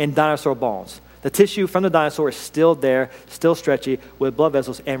tissue in dinosaur bones. The tissue from the dinosaur is still there, still stretchy, with blood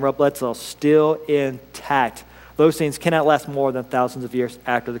vessels and red blood cells still intact. Those things cannot last more than thousands of years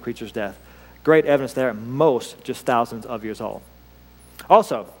after the creature's death. Great evidence there, at most just thousands of years old.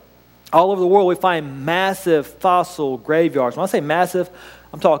 Also, all over the world we find massive fossil graveyards. When I say massive,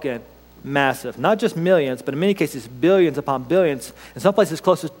 I'm talking massive. Not just millions, but in many cases billions upon billions. In some places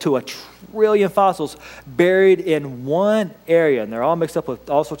close to 1 trillion fossils buried in one area. And they're all mixed up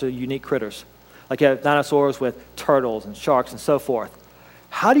with all sorts of unique critters. Like you have dinosaurs with turtles and sharks and so forth.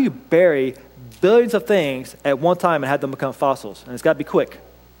 How do you bury billions of things at one time and have them become fossils? And it's got to be quick.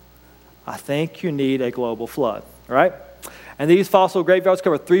 I think you need a global flood, all right? And these fossil graveyards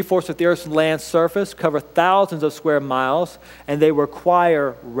cover 3/4 of the Earth's land surface, cover thousands of square miles, and they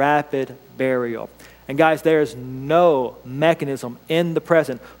require rapid burial. And guys, there is no mechanism in the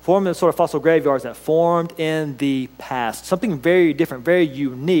present forming the sort of fossil graveyards that formed in the past. Something very different, very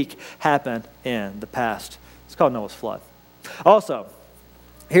unique happened in the past. It's called Noah's flood. Also,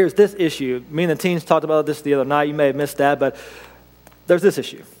 here's this issue. Me and the teens talked about this the other night. You may have missed that, but there's this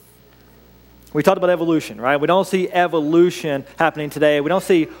issue. We talked about evolution, right? We don't see evolution happening today. We don't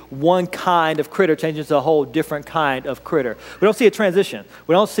see one kind of critter changing to a whole different kind of critter. We don't see a transition.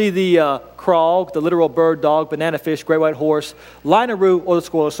 We don't see the krog, the literal bird, dog, banana fish, great white horse, lineroo, or the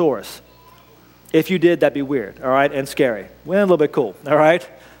Squalosaurus. If you did, that'd be weird, all right, and scary. Well, a little bit cool, all right?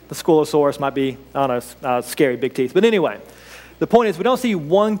 The Squalosaurus might be, I don't know, scary, big teeth. But anyway, the point is we don't see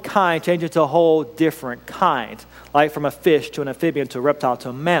one kind changing to a whole different kind, like from a fish to an amphibian to a reptile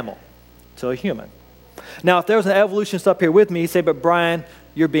to a mammal. To a human. Now, if there was an evolutionist up here with me, he'd say, but Brian,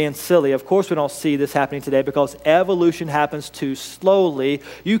 you're being silly. Of course we don't see this happening today because evolution happens too slowly.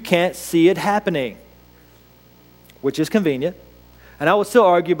 You can't see it happening, which is convenient. And I would still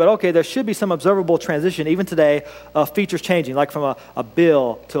argue, but okay, there should be some observable transition even today of features changing, like from a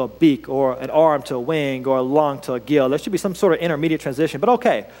bill to a beak or an arm to a wing or a lung to a gill. There should be some sort of intermediate transition. But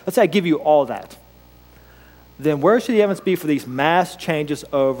okay, let's say I give you all that. Then where should the evidence be for these mass changes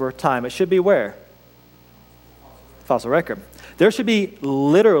over time? It should be where? Fossil record. There should be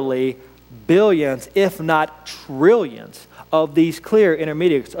literally billions, if not trillions, of these clear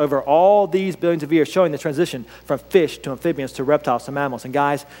intermediates over all these billions of years showing the transition from fish to amphibians to reptiles to mammals. And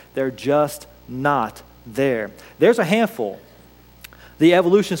guys, they're just not there. There's a handful. The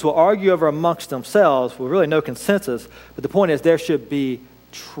evolutionists will argue over amongst themselves with really no consensus, but the point is there should be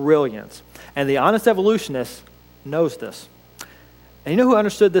trillions. And the honest evolutionist knows this. And you know who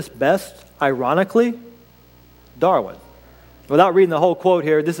understood this best, ironically? Darwin. Without reading the whole quote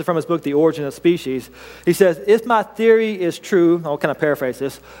here, this is from his book, The Origin of Species. He says, if my theory is true, I'll kind of paraphrase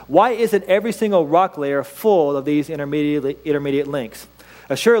this, why isn't every single rock layer full of these intermediate links?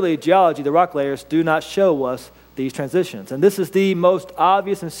 Surely, geology, the rock layers, do not show us these transitions. And this is the most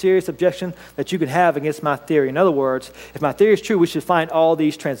obvious and serious objection that you could have against my theory. In other words, if my theory is true, we should find all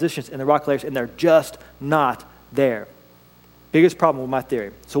these transitions in the rock layers, and they're just not there. Biggest problem with my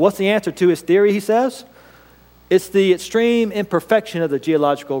theory. So what's the answer to his theory, he says? It's the extreme imperfection of the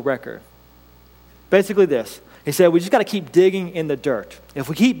geological record. Basically this. He said, we just got to keep digging in the dirt. If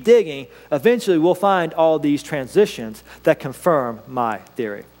we keep digging, eventually we'll find all these transitions that confirm my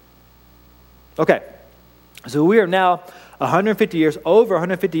theory. Okay. So we are now over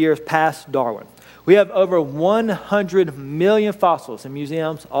 150 years past Darwin. We have over 100 million fossils in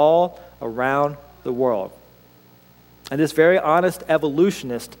museums all around the world. And this very honest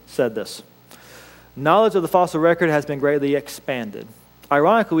evolutionist said this: knowledge of the fossil record has been greatly expanded.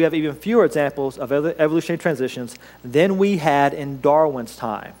 Ironically, we have even fewer examples of evolutionary transitions than we had in Darwin's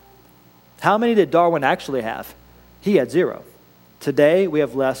time. How many did Darwin actually have? He had 0. Today, we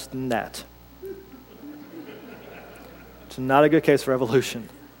have less than that. It's not a good case for evolution.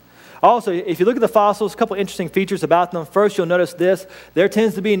 Also, if you look at the fossils, a couple interesting features about them. First, you'll notice this: there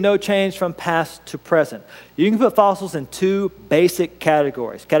tends to be no change from past to present. You can put fossils in 2 basic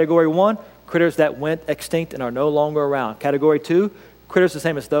categories. Category 1, critters that went extinct and are no longer around. Category 2, critters the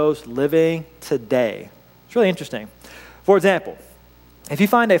same as those living today. It's really interesting. For example, if you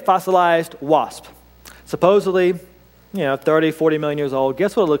find a fossilized wasp, supposedly, 30, 40 million years old,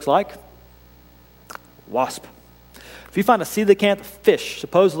 guess what it looks like? Wasp. If you find a coelacanth fish,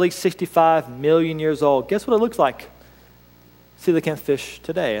 supposedly 65 million years old, guess what it looks like? Coelacanth fish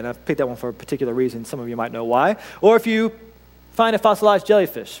today. And I picked that one for a particular reason. Some of you might know why. Or if you find a fossilized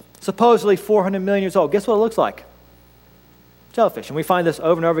jellyfish, supposedly 400 million years old, guess what it looks like? Jellyfish. And we find this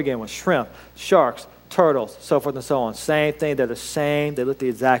over and over again with shrimp, sharks, turtles, so forth and so on. Same thing. They're the same. They look the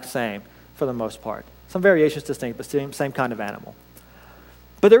exact same for the most part. Some variations distinct, but same kind of animal.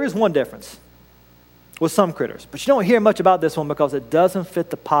 But there is one difference with some critters. But you don't hear much about this one because it doesn't fit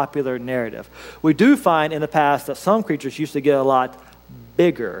the popular narrative. We do find in the past that some creatures used to get a lot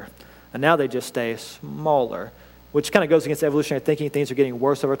bigger, and now they just stay smaller, which kind of goes against evolutionary thinking. Things are getting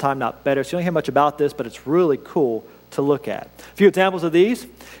worse over time, not better. So you don't hear much about this, but it's really cool to look at. A few examples of these.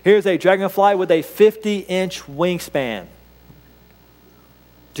 Here's a dragonfly with a 50-inch wingspan.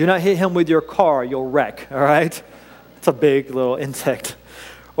 Do not hit him with your car, you'll wreck, all right? It's a big little insect.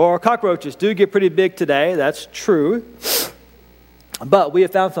 Or cockroaches do get pretty big today, that's true. But we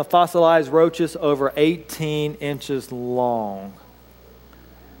have found some fossilized roaches over 18 inches long.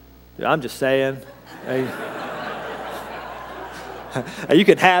 Dude, I'm just saying. Hey, you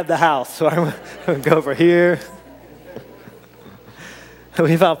can have the house. So I'm going to go over here.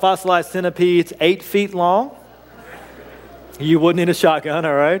 We found fossilized centipedes 8 feet long. You would need a shotgun,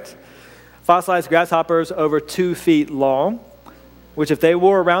 all right? Fossilized grasshoppers over 2 feet long, which if they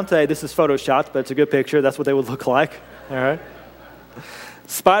were around today, this is photoshopped, but it's a good picture. That's what they would look like, all right?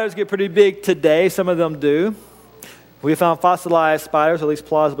 Spiders get pretty big today. Some of them do. We found fossilized spiders, or at least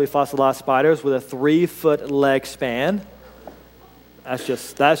plausibly fossilized spiders, with a 3-foot leg span. That's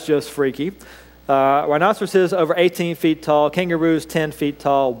just freaky. Rhinoceroses over 18 feet tall. Kangaroos 10 feet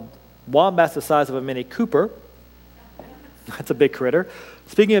tall. Wombats the size of a Mini Cooper. That's a big critter.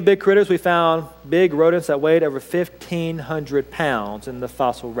 Speaking of big critters, we found big rodents that weighed over 1,500 pounds in the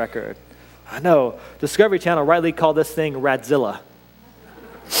fossil record. I know. Discovery Channel rightly called this thing Radzilla.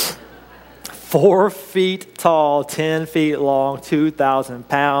 4 feet tall, 10 feet long, 2,000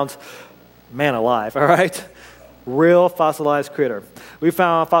 pounds. Man alive, all right? Real fossilized critter. We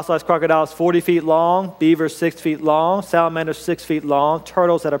found fossilized crocodiles 40 feet long, beavers 6 feet long, salamanders 6 feet long,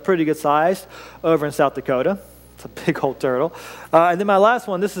 turtles that are pretty good size over in South Dakota. It's a big old turtle. And then my last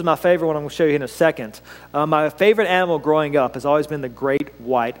one, this is my favorite one I'm going to show you in a second. My favorite animal growing up has always been the great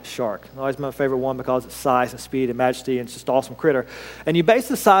white shark. It's always been my favorite one because of its size and speed and majesty, and it's just an awesome critter. And you base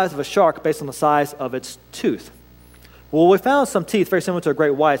the size of a shark based on the size of its tooth. Well, we found some teeth very similar to a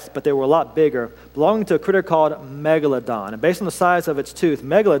great white's, but they were a lot bigger, belonging to a critter called Megalodon. And based on the size of its tooth,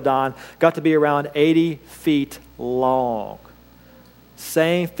 Megalodon got to be around 80 feet long.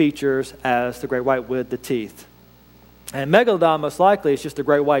 Same features as the great white with the teeth. And Megalodon, most likely, is just the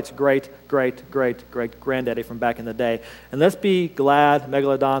great white's great-great-great-great-granddaddy from back in the day. And let's be glad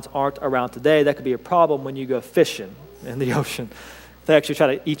Megalodons aren't around today. That could be a problem when you go fishing in the ocean. If they actually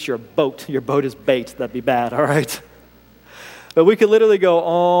try to eat your boat is bait. That'd be bad, all right? But we could literally go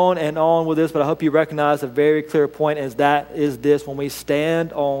on and on with this, but I hope you recognize a very clear point is this: when we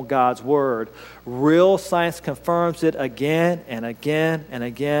stand on God's word, real science confirms it again and again and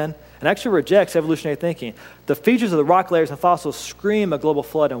again, and actually rejects evolutionary thinking. The features of the rock layers and fossils scream a global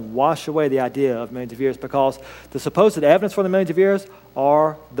flood and wash away the idea of millions of years, because the supposed evidence for the millions of years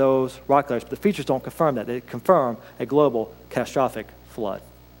are those rock layers. But the features don't confirm that. They confirm a global catastrophic flood.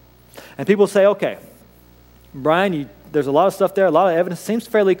 And people say, okay, Brian, there's a lot of stuff there, a lot of evidence. Seems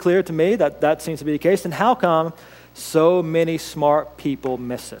fairly clear to me that seems to be the case. And how come so many smart people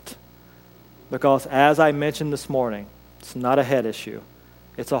miss it? Because as I mentioned this morning, it's not a head issue.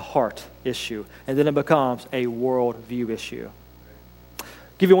 It's a heart issue. And then it becomes a worldview issue. I'll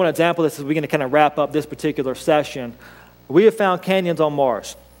give you one example. This is we're going to kind of wrap up this particular session. We have found canyons on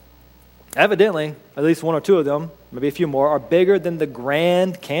Mars. Evidently, at least one or two of them, maybe a few more, are bigger than the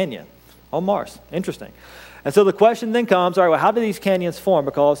Grand Canyon on Mars. Interesting. And so the question then comes, all right, well, how do these canyons form?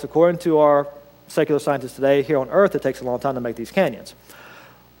 Because according to our secular scientists today, here on Earth, it takes a long time to make these canyons.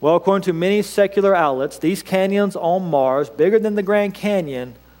 Well, according to many secular outlets, these canyons on Mars, bigger than the Grand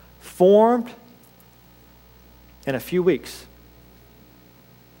Canyon, formed in a few weeks.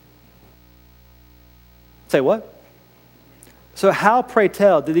 Say what? So how, pray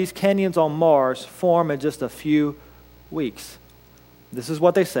tell, did these canyons on Mars form in just a few weeks? This is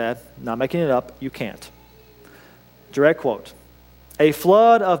what they said, not making it up, you can't. Direct quote. A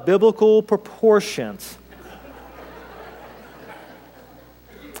flood of biblical proportions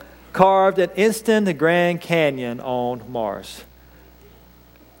carved an instant Grand Canyon on Mars.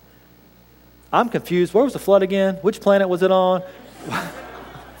 I'm confused. Where was the flood again? Which planet was it on?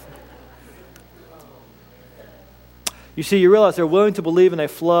 You see, you realize they're willing to believe in a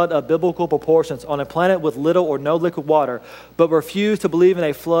flood of biblical proportions on a planet with little or no liquid water, but refuse to believe in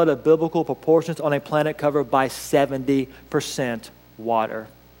a flood of biblical proportions on a planet covered by 70% water.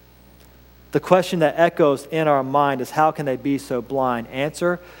 The question that echoes in our mind is, how can they be so blind?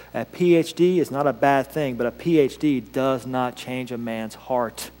 Answer, a PhD is not a bad thing, but a PhD does not change a man's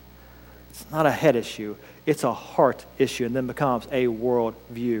heart. It's not a head issue. It's a heart issue, and then becomes a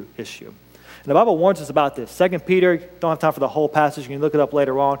worldview issue. And the Bible warns us about this. 2 Peter, don't have time for the whole passage. You can look it up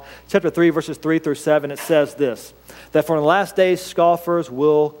later on. Chapter 3, verses 3 through 7, it says this, that for in the last days scoffers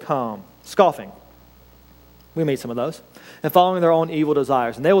will come. Scoffing. We meet some of those. And following their own evil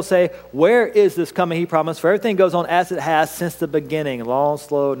desires. And they will say, where is this coming he promised? For everything goes on as it has since the beginning. Long,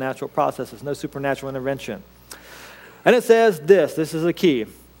 slow, natural processes. No supernatural intervention. And it says this is a key.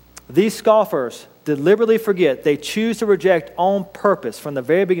 These scoffers deliberately forget. They choose to reject on purpose from the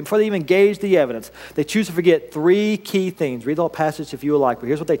very beginning, before they even gauge the evidence. They choose to forget three key things. Read the whole passage if you would like, but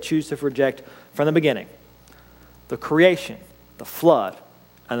here's what they choose to reject from the beginning. The creation, the flood,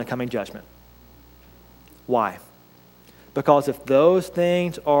 and the coming judgment. Why? Because if those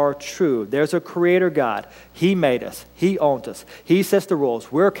things are true, there's a creator God. He made us. He owns us. He sets the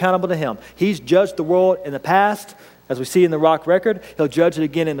rules. We're accountable to him. He's judged the world in the past. As we see in the rock record, he'll judge it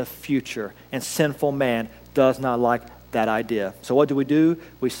again in the future. And sinful man does not like that idea. So what do?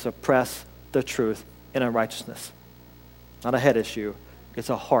 We suppress the truth in unrighteousness. Not a head issue. It's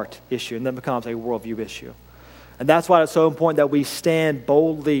a heart issue, and then becomes a worldview issue. And that's why it's so important that we stand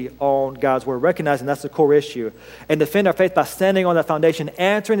boldly on God's word, recognizing that's the core issue, and defend our faith by standing on that foundation,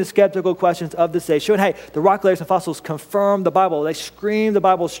 answering the skeptical questions of this day, showing, hey, the rock layers and fossils confirm the Bible. They scream the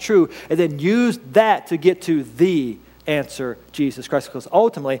Bible's true, and then use that to get to the answer, Jesus Christ. Because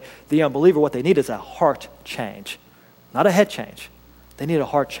ultimately, the unbeliever, what they need is a heart change, not a head change. They need a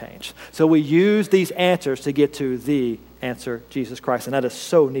heart change. So we use these answers to get to the answer, Jesus Christ. And that is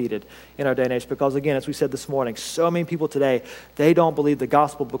so needed in our day and age because, again, as we said this morning, so many people today, they don't believe the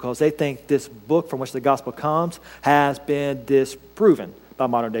gospel because they think this book from which the gospel comes has been disproven by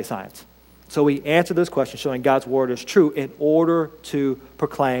modern day science. So we answer this question showing God's word is true in order to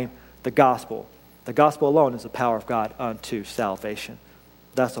proclaim the gospel. The gospel alone is the power of God unto salvation.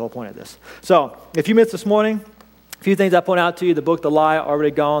 That's the whole point of this. So if you missed this morning, a few things I point out to you. The book, The Lie,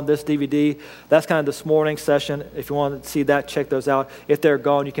 already gone. This DVD, that's kind of this morning's session. If you want to see that, check those out. If they're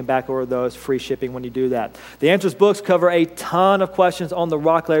gone, you can back order those. Free shipping when you do that. The Answers books cover a ton of questions on the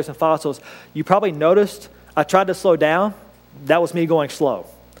rock layers and fossils. You probably noticed I tried to slow down. That was me going slow.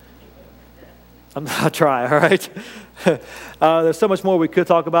 I'll try, all right? There's so much more we could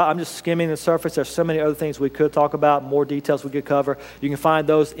talk about. I'm just skimming the surface. There's so many other things we could talk about, more details we could cover. You can find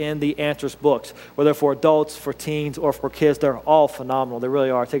those in the Answers books, whether for adults, for teens, or for kids. They're all phenomenal. They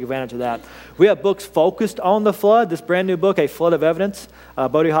really are. Take advantage of that. We have books focused on the flood. This brand new book, A Flood of Evidence.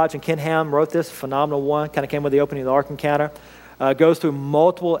 Bodie Hodge and Ken Ham wrote this. Phenomenal one. Kind of came with the opening of the Ark Encounter. Goes through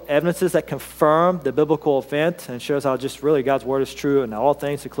multiple evidences that confirm the biblical event and shows how just really God's word is true in all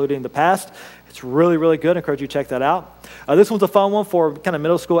things, including the past. It's really, really good. I encourage you to check that out. This one's a fun one for kind of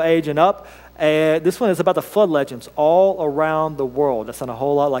middle school age and up. This one is about the flood legends all around the world. That's not a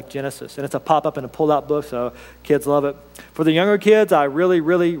whole lot like Genesis. And it's a pop-up and a pull-out book, so kids love it. For the younger kids, I really,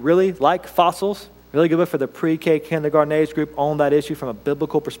 really, really like Fossils. Really good book for the pre-K kindergarten age group on that issue from a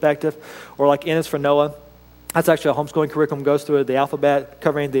biblical perspective. Or like N is for Noah. That's actually a homeschooling curriculum, goes through the alphabet,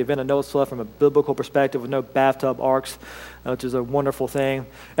 covering the event of Noah's flood from a biblical perspective with no bathtub arcs, which is a wonderful thing.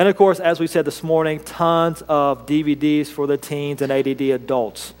 And of course, as we said this morning, tons of DVDs for the teens and ADD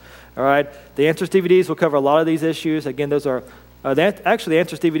adults. All right, the Answers DVDs will cover a lot of these issues. Again, those are, actually the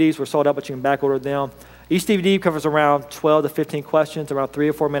Answers DVDs were sold out, but you can back order them. Each DVD covers around 12 to 15 questions, around 3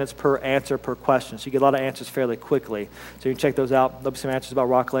 or 4 minutes per answer per question. So you get a lot of answers fairly quickly. So you can check those out. There'll be some answers about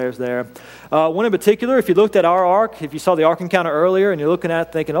rock layers there. One in particular, if you looked at our Ark, if you saw the Ark Encounter earlier and you're looking at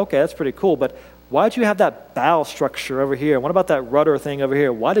it thinking, okay, that's pretty cool, but Why did you have that bow structure over here? What about that rudder thing over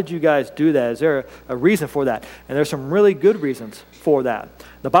here? Why did you guys do that? Is there a reason for that? And there's some really good reasons for that.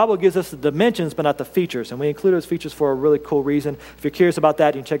 The Bible gives us the dimensions, but not the features. And we include those features for a really cool reason. If you're curious about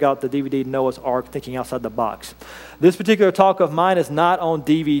that, you can check out the DVD Noah's Ark, Thinking Outside the Box. This particular talk of mine is not on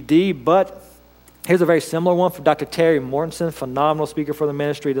DVD, but here's a very similar one from Dr. Terry Mortensen, phenomenal speaker for the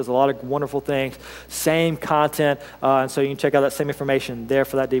ministry, does a lot of wonderful things, same content, and so you can check out that same information there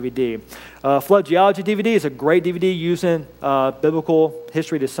for that DVD. Flood Geology DVD is a great DVD using biblical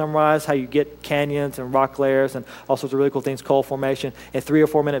history to summarize how you get canyons and rock layers and all sorts of really cool things, coal formation, in 3 or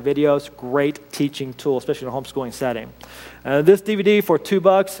 4 minute videos. Great teaching tool, especially in a homeschooling setting. This DVD for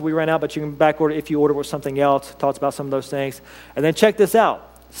 $2, we ran out, but you can back order if you order with something else. Talks about some of those things. And then check this out.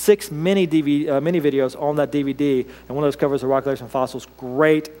 6 mini videos on that DVD, and one of those covers the rock layers and fossils.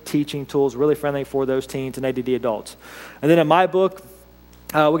 Great teaching tools, really friendly for those teens and ADD adults. And then in my book,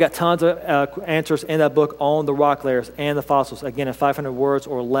 we got tons of answers in that book on the rock layers and the fossils. Again, in 500 words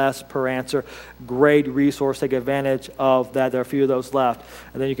or less per answer. Great resource. Take advantage of that. There are a few of those left.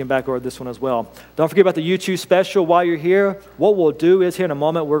 And then you can back order this one as well. Don't forget about the YouTube special while you're here. What we'll do is here in a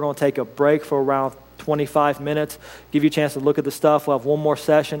moment, we're going to take a break for around 25 minutes, give you a chance to look at the stuff. We'll have one more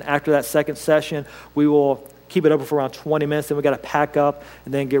session. After that second session, we will keep it open for around 20 minutes. Then we got to pack up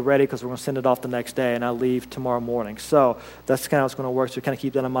and then get ready because we're going to send it off the next day, and I leave tomorrow morning. So that's kind of how it's going to work. So kind of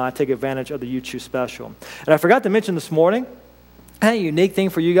keep that in mind. Take advantage of the YouTube special. And I forgot to mention this morning, kind of unique thing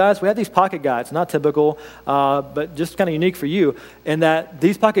for you guys. We have these pocket guides, not typical, but just kind of unique for you in that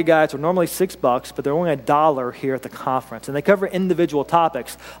these pocket guides are normally $6, but they're only $1 here at the conference. And they cover individual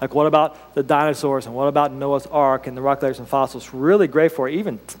topics, like what about the dinosaurs and what about Noah's Ark and the rock layers and fossils. Really great for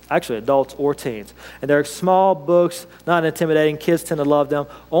even actually adults or teens. And they're small books, not intimidating. Kids tend to love them.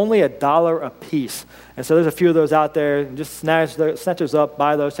 Only $1 a piece. And so there's a few of those out there. And just snatch those up,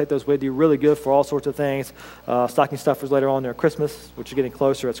 buy those, take those with you. Really good for all sorts of things. Stocking stuffers later on near Christmas, which is getting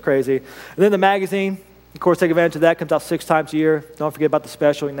closer. It's crazy. And then the magazine, of course, take advantage of that. Comes out 6 times a year. Don't forget about the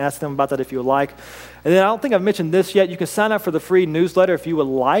special. You can ask them about that if you would like. And then I don't think I've mentioned this yet. You can sign up for the free newsletter if you would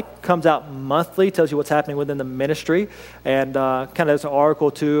like. Comes out monthly. Tells you what's happening within the ministry. And kind of has an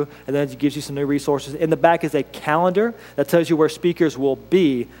article too. And then it gives you some new resources. In the back is a calendar that tells you where speakers will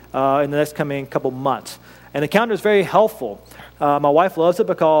be in the next coming couple months. And the calendar is very helpful. My wife loves it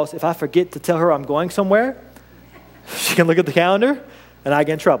because if I forget to tell her I'm going somewhere, she can look at the calendar and I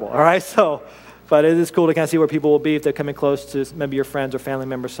get in trouble. All right? So, but it is cool to kind of see where people will be if they're coming close to maybe your friends or family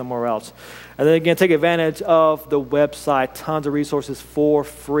members somewhere else. And then again, take advantage of the website. Tons of resources for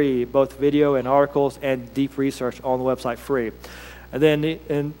free, both video and articles and deep research on the website free. And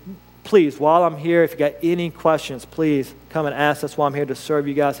then, please, while I'm here, if you got any questions, please come and ask. That's why I'm here to serve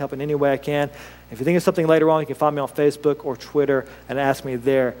you guys, help in any way I can. If you think of something later on, you can find me on Facebook or Twitter and ask me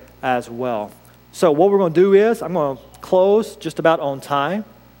there as well. So what we're going to do is I'm going to close just about on time,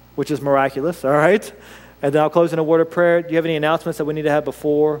 which is miraculous, all right? And then I'll close in a word of prayer. Do you have any announcements that we need to have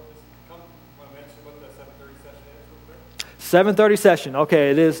before? Want to mention what the 7:30 session is real quick? 7:30 session.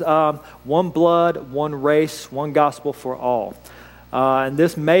 Okay, it is one blood, one race, one gospel for all. And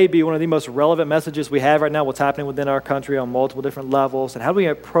this may be one of the most relevant messages we have right now, what's happening within our country on multiple different levels. And how do we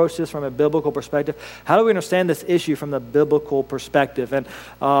approach this from a biblical perspective? How do we understand this issue from the biblical perspective? And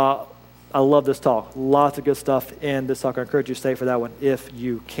I love this talk. Lots of good stuff in this talk. I encourage you to stay for that one if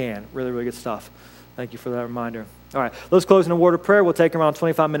you can. Really, really good stuff. Thank you for that reminder. All right, let's close in a word of prayer. We'll take around a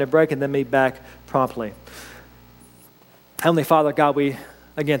 25-minute break and then meet back promptly. Heavenly Father, God, we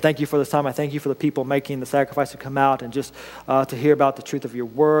again, thank you for this time. I thank you for the people making the sacrifice to come out and just to hear about the truth of your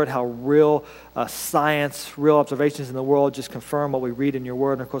word, how real science, real observations in the world just confirm what we read in your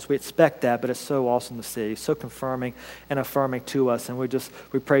word. And of course, we expect that, but it's so awesome to see, so confirming and affirming to us. And we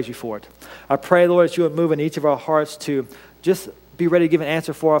praise you for it. I pray, Lord, that you would move in each of our hearts to just be ready to give an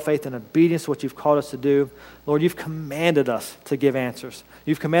answer for our faith in obedience to what you've called us to do. Lord, you've commanded us to give answers.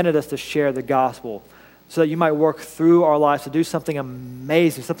 You've commanded us to share the gospel, so that you might work through our lives to do something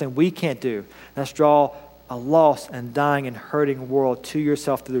amazing, something we can't do. And that's draw a lost and dying and hurting world to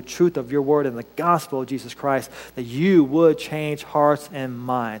yourself through the truth of your word and the gospel of Jesus Christ, that you would change hearts and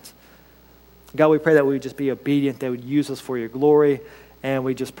minds. God, we pray that we would just be obedient, that would use us for your glory, and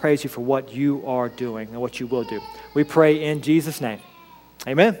we just praise you for what you are doing and what you will do. We pray in Jesus' name.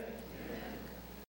 Amen.